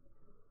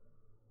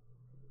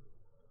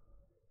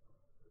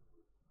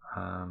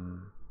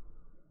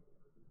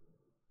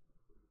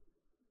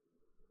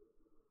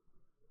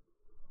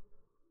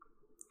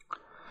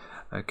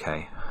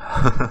 Okay.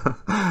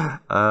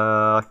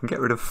 I can get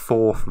rid of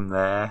 4 from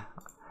there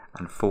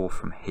and 4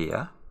 from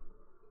here.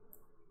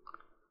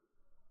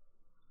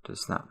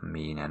 Does that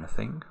mean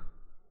anything?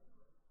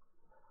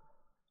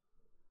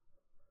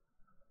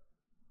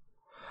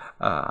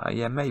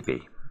 Yeah,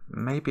 maybe.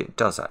 Maybe it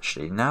does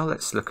actually. Now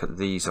let's look at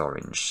this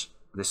orange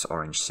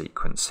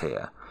sequence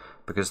here,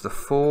 because the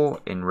 4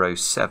 in row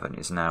 7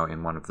 is now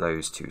in one of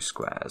those 2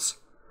 squares,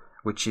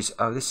 which is,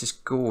 oh, this is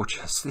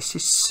gorgeous. This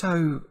is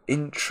so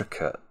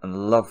intricate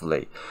and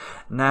lovely.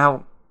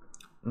 Now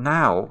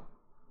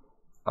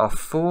our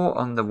 4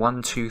 on the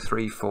 1, 2,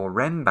 3, 4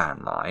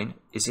 Renban line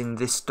is in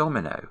this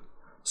domino,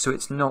 so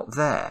it's not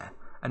there.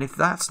 And if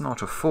that's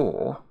not a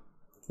 4,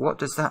 what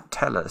does that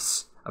tell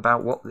us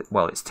about what?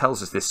 Well, it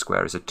tells us this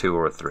square is a 2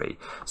 or a 3.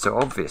 So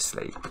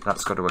obviously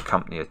that's got to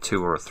accompany a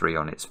 2 or a 3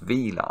 on its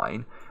V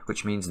line,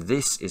 which means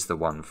this is the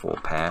 1, 4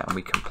 pair, and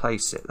we can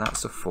place it.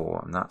 That's a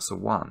 4 and that's a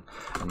 1,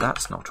 and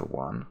that's not a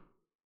 1.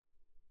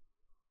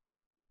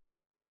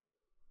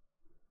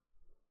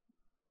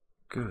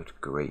 Good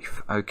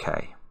grief.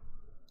 Okay.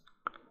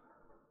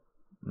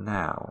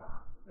 Now,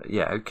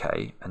 yeah,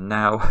 okay, and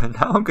now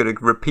I'm going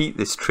to repeat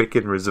this trick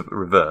in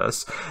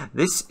reverse.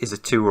 This is a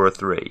 2 or a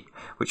 3,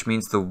 which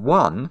means the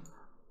 1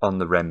 on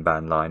the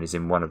Renban line is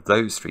in one of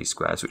those 3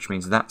 squares, which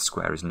means that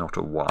square is not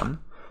a 1.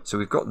 So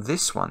we've got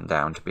this one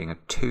down to being a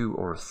 2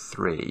 or a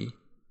 3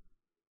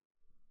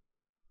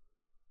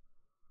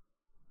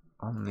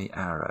 on the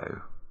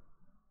arrow.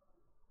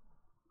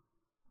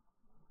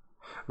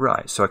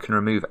 Right, so I can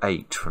remove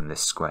 8 from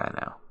this square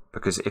now.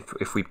 Because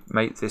if we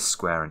make this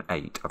square an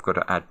 8, I've got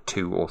to add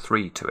 2 or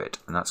 3 to it,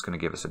 and that's going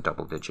to give us a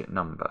double-digit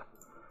number.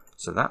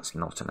 So that's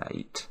not an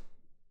 8.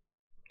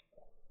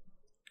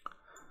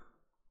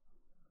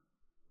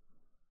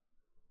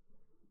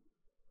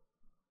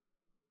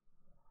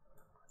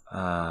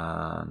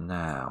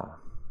 Now,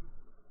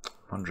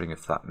 wondering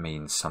if that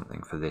means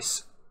something for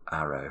this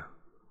arrow.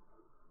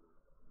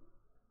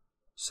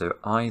 So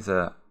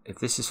either, if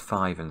this is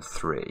 5 and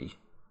 3,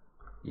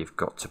 you've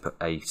got to put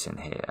 8 in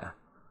here.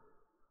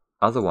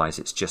 Otherwise,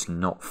 it's just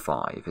not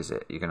 5, is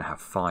it? You're going to have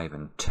 5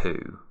 and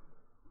 2,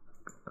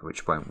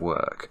 which won't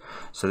work.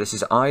 So this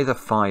is either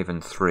 5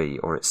 and 3,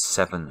 or it's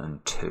 7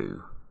 and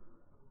 2.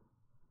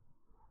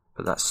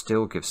 But that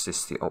still gives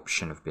this the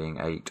option of being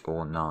 8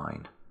 or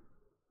 9.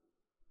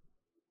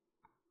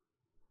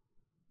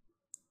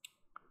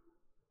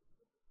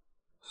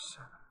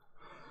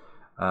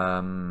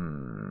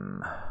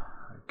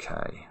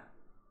 Okay.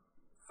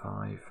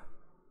 5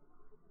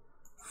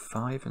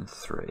 and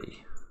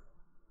 3.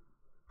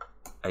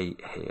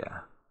 8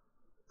 here,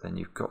 then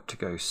you've got to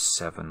go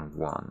 7,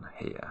 1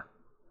 here,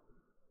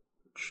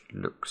 which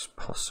looks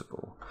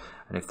possible.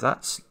 And if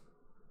that's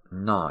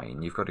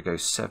 9, you've got to go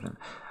 7.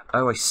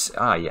 Oh, I see.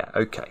 Ah, yeah,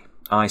 okay.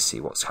 I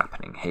see what's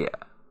happening here.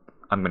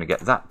 I'm going to get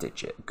that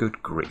digit.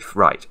 Good grief.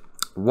 Right.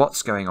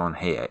 What's going on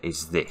here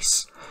is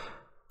this.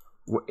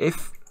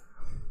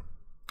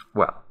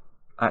 Well,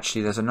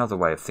 actually, there's another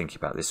way of thinking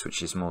about this,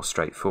 which is more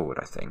straightforward,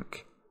 I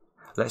think.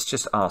 Let's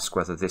just ask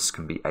whether this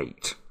can be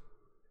 8.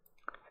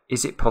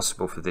 Is it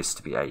possible for this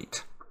to be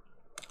 8?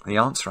 The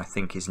answer, I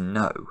think, is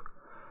no,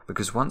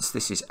 because once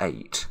this is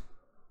 8,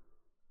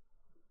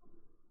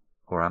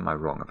 or am I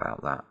wrong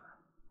about that?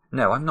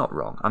 No, I'm not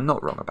wrong. I'm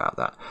not wrong about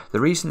that. The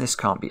reason this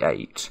can't be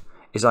 8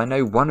 is I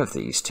know one of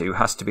these two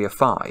has to be a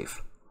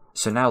 5.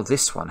 So now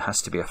this one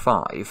has to be a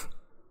 5,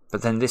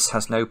 but then this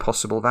has no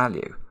possible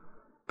value,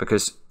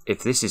 because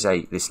if this is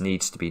 8, this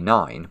needs to be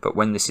 9, but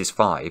when this is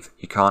 5,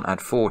 you can't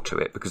add 4 to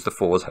it because the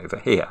 4 is over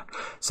here.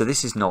 So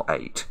this is not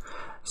 8.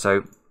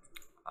 So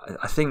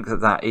I think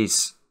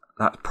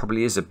that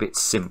probably is a bit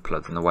simpler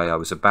than the way I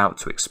was about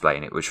to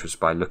explain it, which was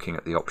by looking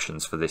at the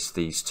options for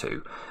these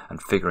two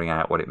and figuring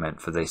out what it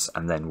meant for this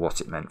and then what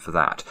it meant for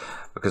that,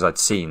 because I'd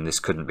seen this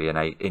couldn't be an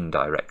 8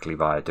 indirectly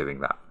via doing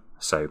that.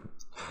 So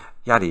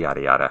yada yada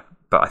yada.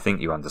 But I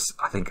think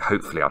I think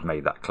hopefully I've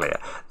made that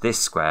clear. This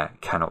square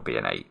cannot be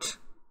an 8.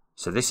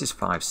 So this is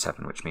 5,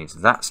 7, which means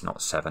that's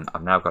not 7.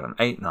 I've now got an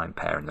 8, 9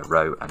 pair in the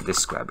row, and this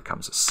square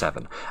becomes a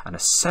 7. And a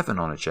 7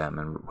 on a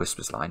German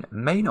whispers line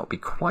may not be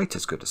quite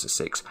as good as a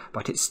 6,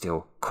 but it's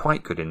still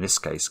quite good in this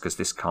case, because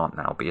this can't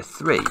now be a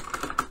 3.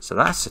 So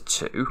that's a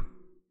 2.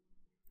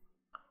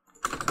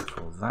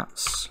 Therefore,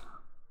 that's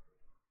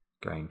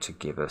going to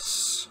give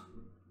us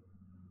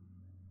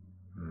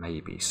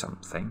maybe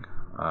something,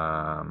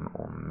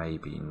 or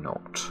maybe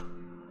not.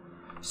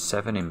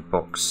 7 in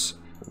box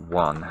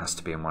 1 has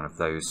to be in one of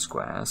those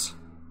squares.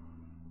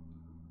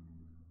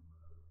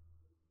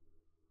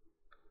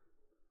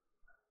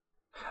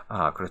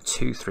 I've got a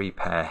 2, 3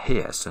 pair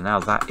here, so now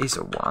that is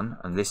a 1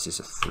 and this is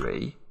a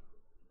 3.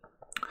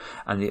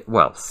 And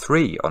well,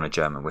 3 on a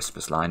German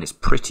whispers line is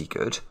pretty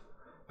good,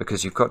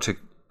 because you've got to,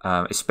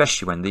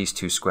 especially when these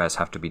two squares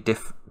have to be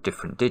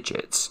different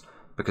digits,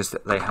 because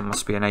they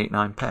must be an 8,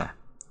 9 pair.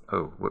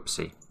 Oh,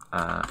 whoopsie.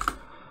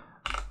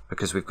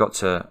 Because we've got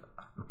to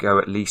go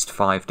at least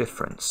 5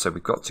 difference, so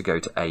we've got to go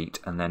to 8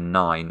 and then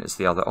 9 as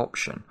the other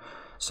option.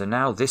 So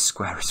now this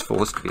square is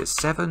forced to be a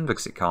 7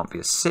 because it can't be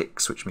a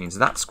 6, which means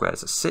that square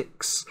is a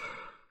 6,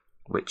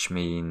 which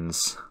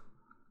means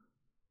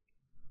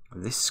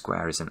this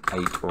square is an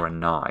 8 or a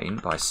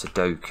 9 by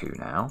Sudoku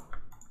now.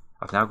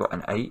 I've now got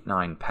an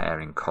 8-9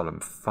 pair in column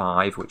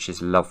 5, which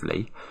is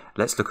lovely.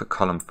 Let's look at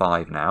column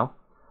 5 now.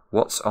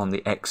 What's on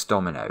the X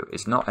domino?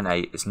 It's not an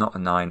 8, it's not a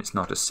 9, it's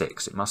not a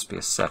 6. It must be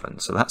a 7.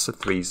 So that's a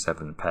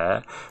 3-7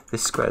 pair.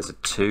 This square's a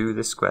 2,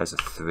 this square's a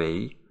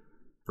 3.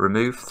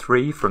 Remove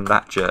 3 from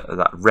that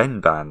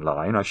Renban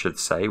line, I should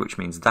say, which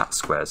means that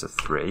square's a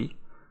 3.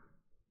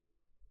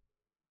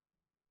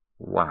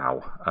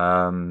 Wow.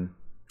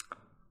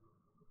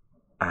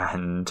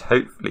 And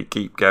hopefully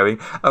keep going.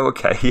 Oh,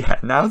 okay, yeah,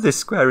 now this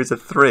square is a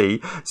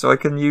 3, so I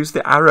can use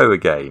the arrow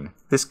again.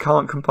 This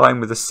can't combine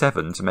with a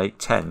 7 to make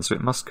 10, so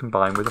it must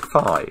combine with a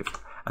 5.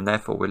 And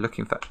therefore we're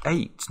looking for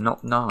 8,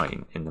 not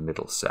 9, in the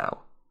middle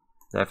cell.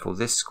 Therefore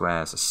this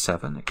square is a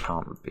 7, it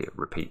can't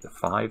repeat the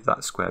 5.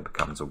 That square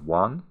becomes a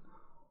 1.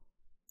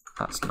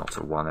 That's not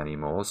a 1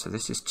 anymore, so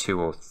this is 2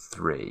 or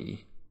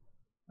 3.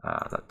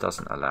 That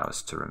doesn't allow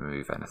us to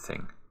remove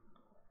anything.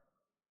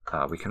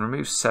 We can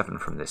remove 7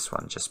 from this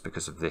one just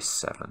because of this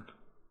 7.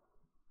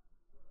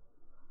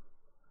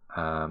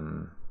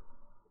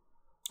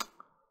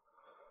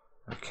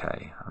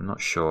 Okay, I'm not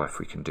sure if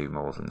we can do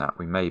more than that.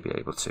 We may be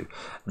able to.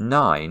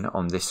 9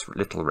 on this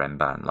little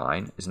Renban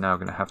line is now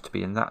going to have to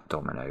be in that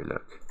domino,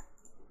 look.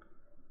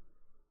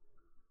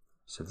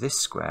 So this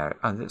square,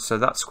 so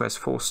that square's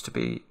forced to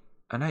be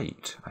an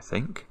 8, I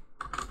think.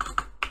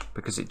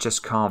 Because it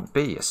just can't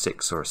be a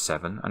 6 or a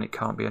 7, and it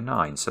can't be a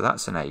 9. So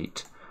that's an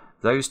 8.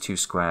 Those two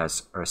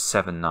squares are a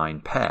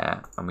 7-9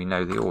 pair, and we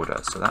know the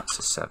order. So that's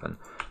a 7,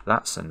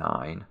 that's a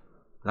 9,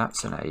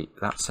 that's an 8,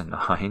 that's a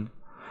 9,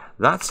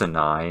 that's a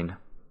 9,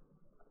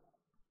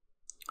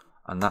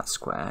 and that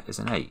square is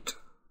an 8.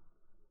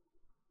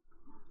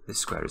 This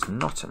square is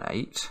not an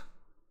 8.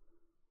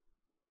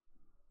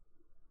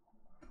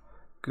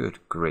 Good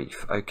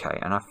grief. Okay,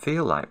 and I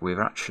feel like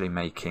we're actually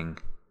making...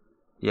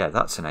 Yeah,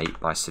 that's an 8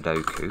 by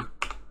Sudoku.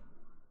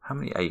 How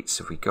many 8s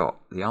have we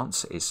got? The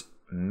answer is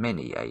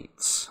many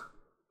 8s.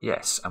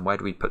 Yes, and where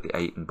do we put the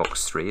 8 in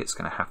box 3? It's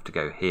going to have to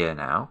go here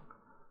now.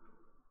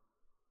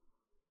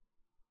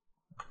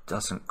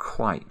 Doesn't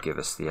quite give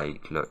us the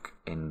 8 look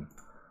in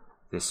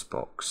this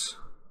box.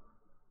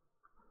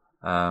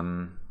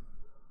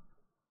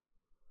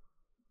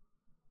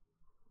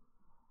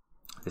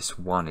 This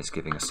 1 is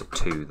giving us a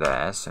 2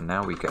 there, so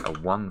now we get a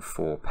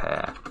 1-4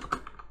 pair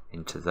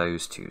into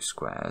those two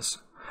squares.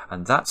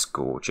 And that's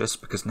gorgeous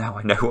because now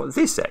I know what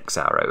this X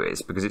arrow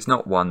is, because it's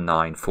not 1,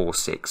 9, 4,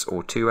 6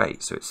 or 2,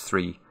 8. So it's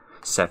 3,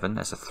 7.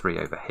 There's a 3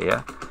 over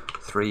here.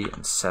 3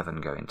 and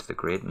 7 go into the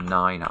grid.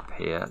 9 up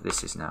here.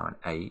 This is now an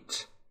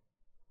 8,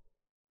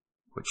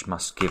 which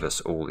must give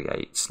us all the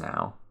 8s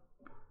now.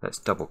 Let's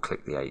double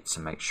click the 8s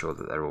and make sure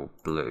that they're all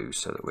blue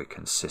so that we're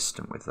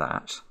consistent with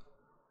that.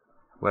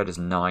 Where does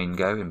 9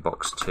 go in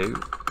box 2?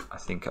 I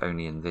think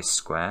only in this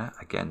square.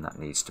 Again, that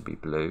needs to be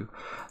blue.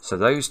 So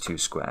those two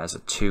squares are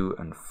 2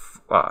 and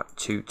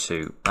 2,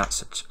 2.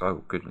 That's a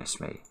oh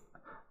goodness me.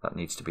 That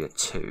needs to be a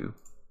 2.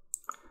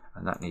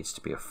 And that needs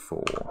to be a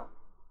 4.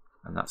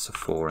 And that's a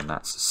 4 and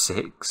that's a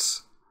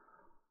 6.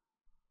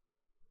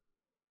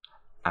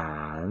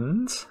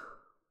 And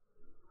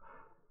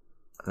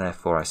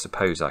therefore I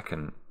suppose I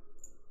can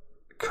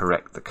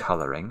correct the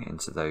colouring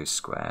into those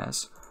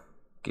squares.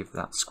 Give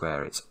that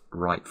square its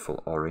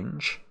rightful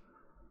orange.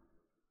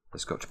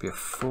 There's got to be a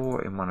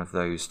 4 in one of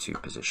those two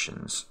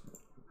positions.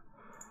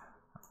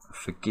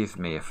 Forgive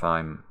me if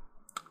I'm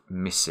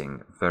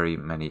missing very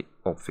many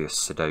obvious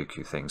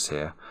Sudoku things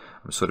here.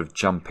 I'm sort of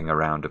jumping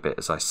around a bit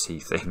as I see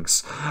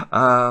things.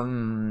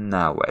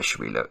 Now where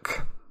should we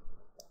look?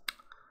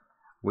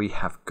 We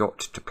have got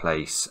to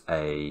place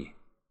a...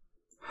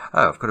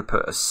 Oh, I've got to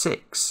put a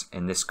 6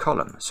 in this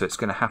column. So it's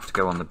going to have to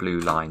go on the blue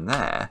line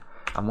there.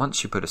 And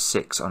once you put a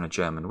 6 on a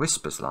German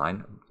Whispers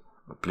line,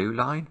 a blue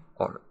line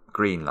or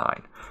green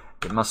line,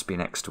 it must be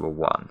next to a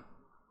 1.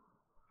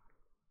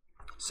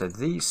 So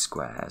these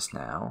squares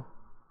now...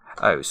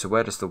 Oh, so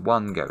where does the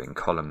 1 go in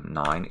column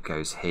 9? It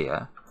goes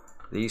here.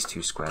 These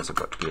two squares have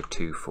got to be a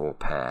 2-4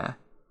 pair.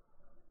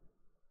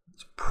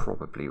 It's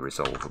probably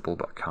resolvable,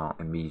 but I can't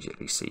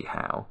immediately see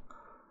how.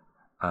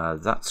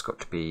 That's got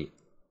to be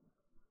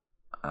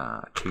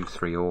 2,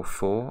 3 or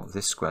 4.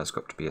 This square's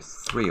got to be a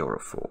 3 or a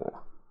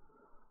 4.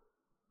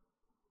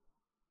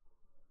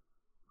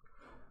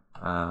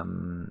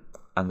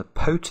 And the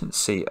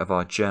potency of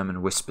our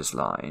German Whispers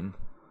line,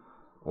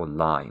 or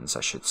lines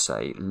I should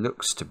say,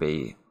 looks to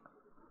be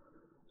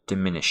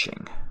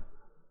diminishing.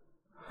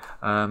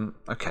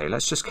 Okay,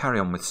 let's just carry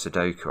on with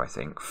Sudoku, I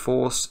think.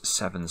 4s,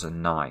 7s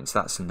and 9s,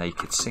 that's a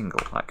naked single.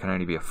 That can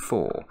only be a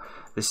 4.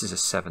 This is a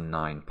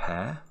 7-9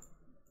 pair,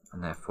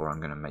 and therefore I'm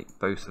going to make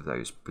both of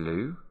those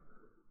blue.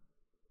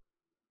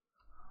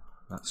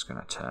 That's going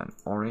to turn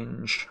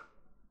orange.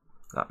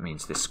 That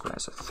means this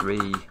square's a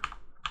 3.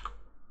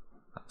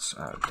 That's,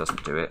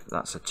 doesn't do it.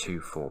 That's a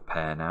 2-4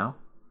 pair now.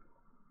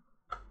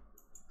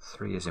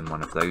 3 is in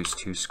one of those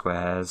two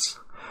squares.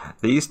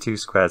 These two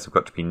squares have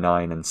got to be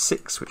 9 and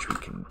 6, which we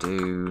can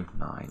do.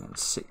 9 and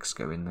 6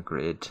 go in the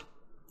grid.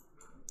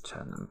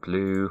 Turn them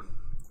blue.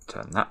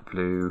 Turn that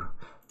blue.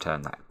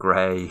 Turn that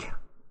grey.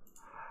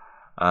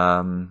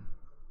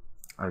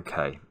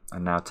 Okay,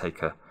 and now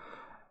take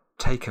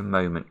a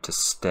moment to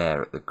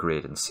stare at the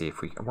grid and see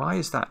if we... Why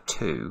is that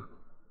 2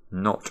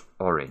 not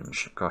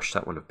orange? Gosh,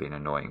 that will have been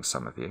annoying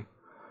some of you.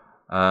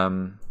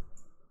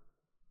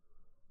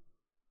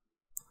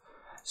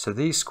 So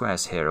these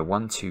squares here are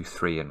 1, 2,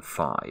 3 and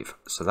 5.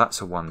 So that's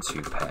a 1,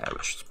 2 pair,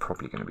 which is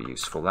probably going to be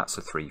useful. That's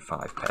a 3,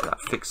 5 pair.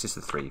 That fixes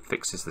the 3,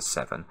 fixes the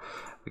 7.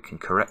 We can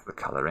correct the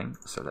colouring,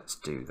 so let's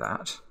do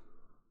that.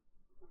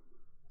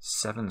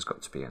 7's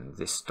got to be in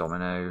this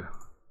domino.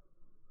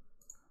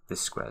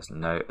 This square's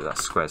that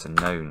squares are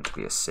known to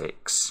be a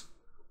 6.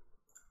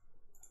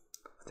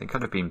 I think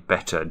I'd have been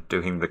better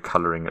doing the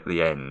colouring at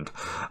the end.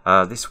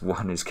 This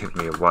 1 is giving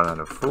me a 1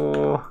 and a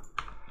 4.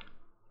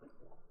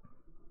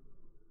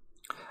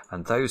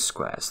 And those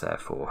squares,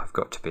 therefore, have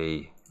got to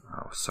be...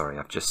 Oh, sorry,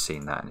 I've just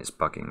seen that and it's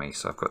bugging me,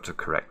 so I've got to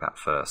correct that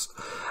first.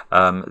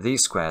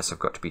 These squares have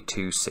got to be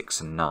 2,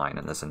 6 and 9,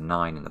 and there's a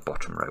 9 in the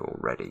bottom row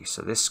already.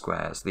 So these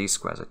squares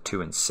are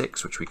 2 and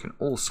 6, which we can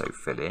also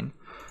fill in.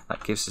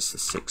 That gives us the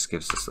 6,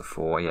 gives us the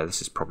 4. Yeah,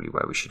 this is probably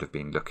where we should have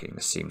been looking.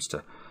 This seems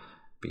to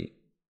be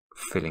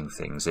filling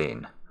things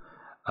in.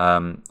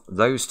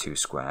 Those two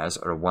squares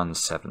are a 1,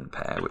 7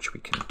 pair, which we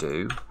can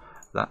do.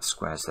 That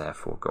square's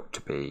therefore got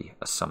to be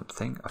a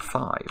something, a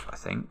 5, I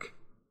think.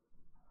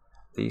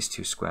 These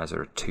two squares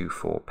are a 2,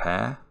 4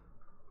 pair.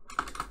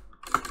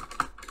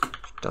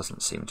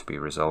 Doesn't seem to be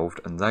resolved.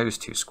 And those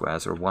two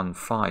squares are a 1,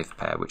 5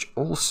 pair, which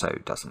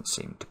also doesn't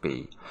seem to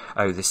be...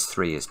 Oh, this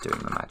 3 is doing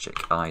the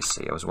magic. I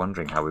see. I was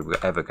wondering how we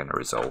were ever going to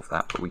resolve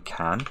that, but we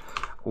can.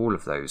 All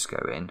of those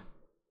go in.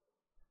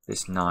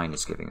 This 9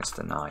 is giving us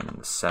the 9 and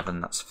the 7.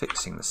 That's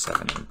fixing the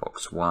 7 in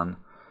box 1.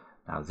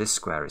 Now this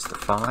square is the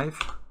 5.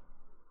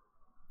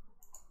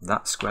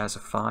 That square's a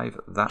 5,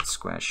 that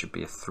square should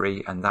be a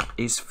 3, and that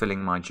is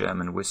filling my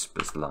German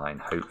whispers line,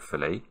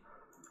 hopefully.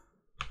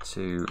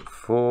 2,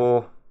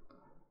 4,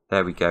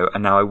 there we go.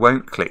 And now I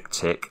won't click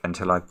tick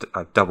until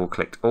I've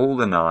double-clicked all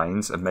the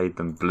 9s and made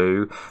them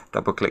blue,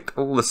 double-clicked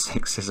all the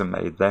 6s and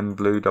made them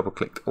blue,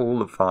 double-clicked all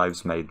the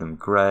 5s, made them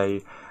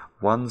grey.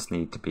 1s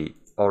need to be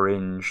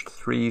orange,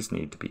 3s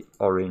need to be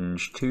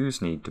orange,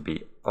 2s need to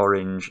be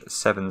orange,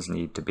 7s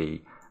need to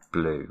be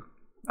blue.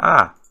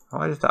 Ah!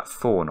 Why did that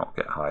 4 not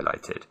get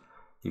highlighted?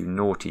 You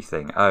naughty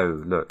thing.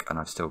 Oh, look, and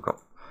I've still got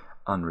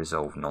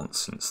unresolved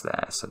nonsense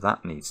there. So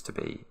that needs to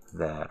be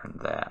there and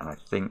there. And I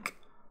think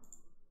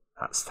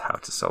that's how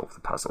to solve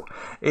the puzzle.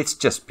 It's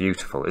just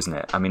beautiful, isn't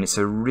it? I mean, it's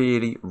a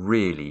really,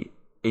 really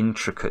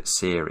intricate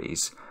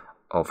series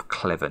of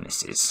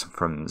clevernesses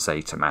from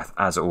ZmathS,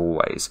 as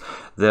always.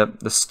 The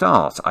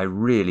start I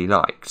really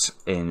liked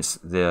is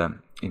the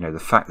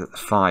fact that the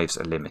 5s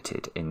are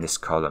limited in this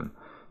column,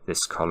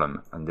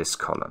 and this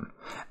column,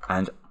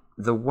 and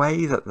the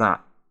way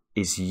that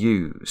is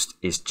used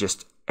is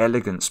just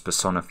elegance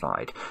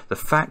personified. The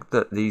fact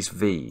that these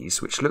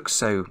V's, which look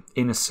so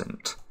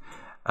innocent,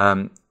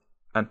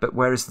 but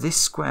whereas this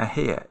square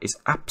here is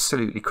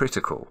absolutely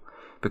critical,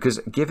 because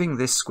giving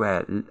this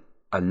square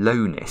a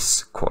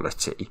lowness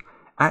quality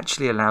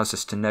actually allows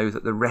us to know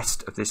that the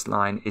rest of this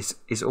line is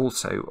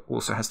also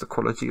has the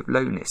quality of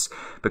lowness,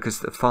 because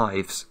the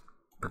 5s,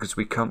 because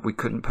we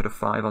couldn't put a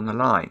 5 on the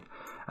line.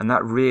 And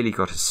that really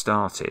got us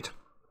started.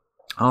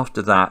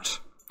 After that,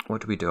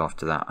 what do we do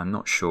after that? I'm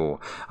not sure.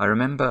 I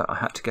remember I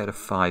had to get a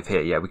 5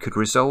 here. Yeah, we could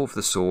resolve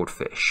the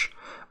swordfish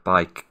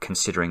by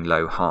considering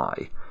low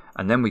high.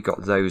 And then we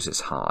got those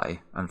as high.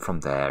 And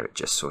from there,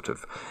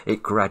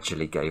 it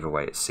gradually gave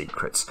away its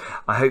secrets.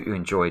 I hope you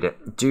enjoyed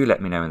it. Do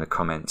let me know in the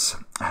comments.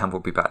 And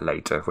we'll be back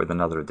later with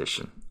another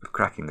edition of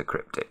Cracking the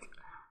Cryptic.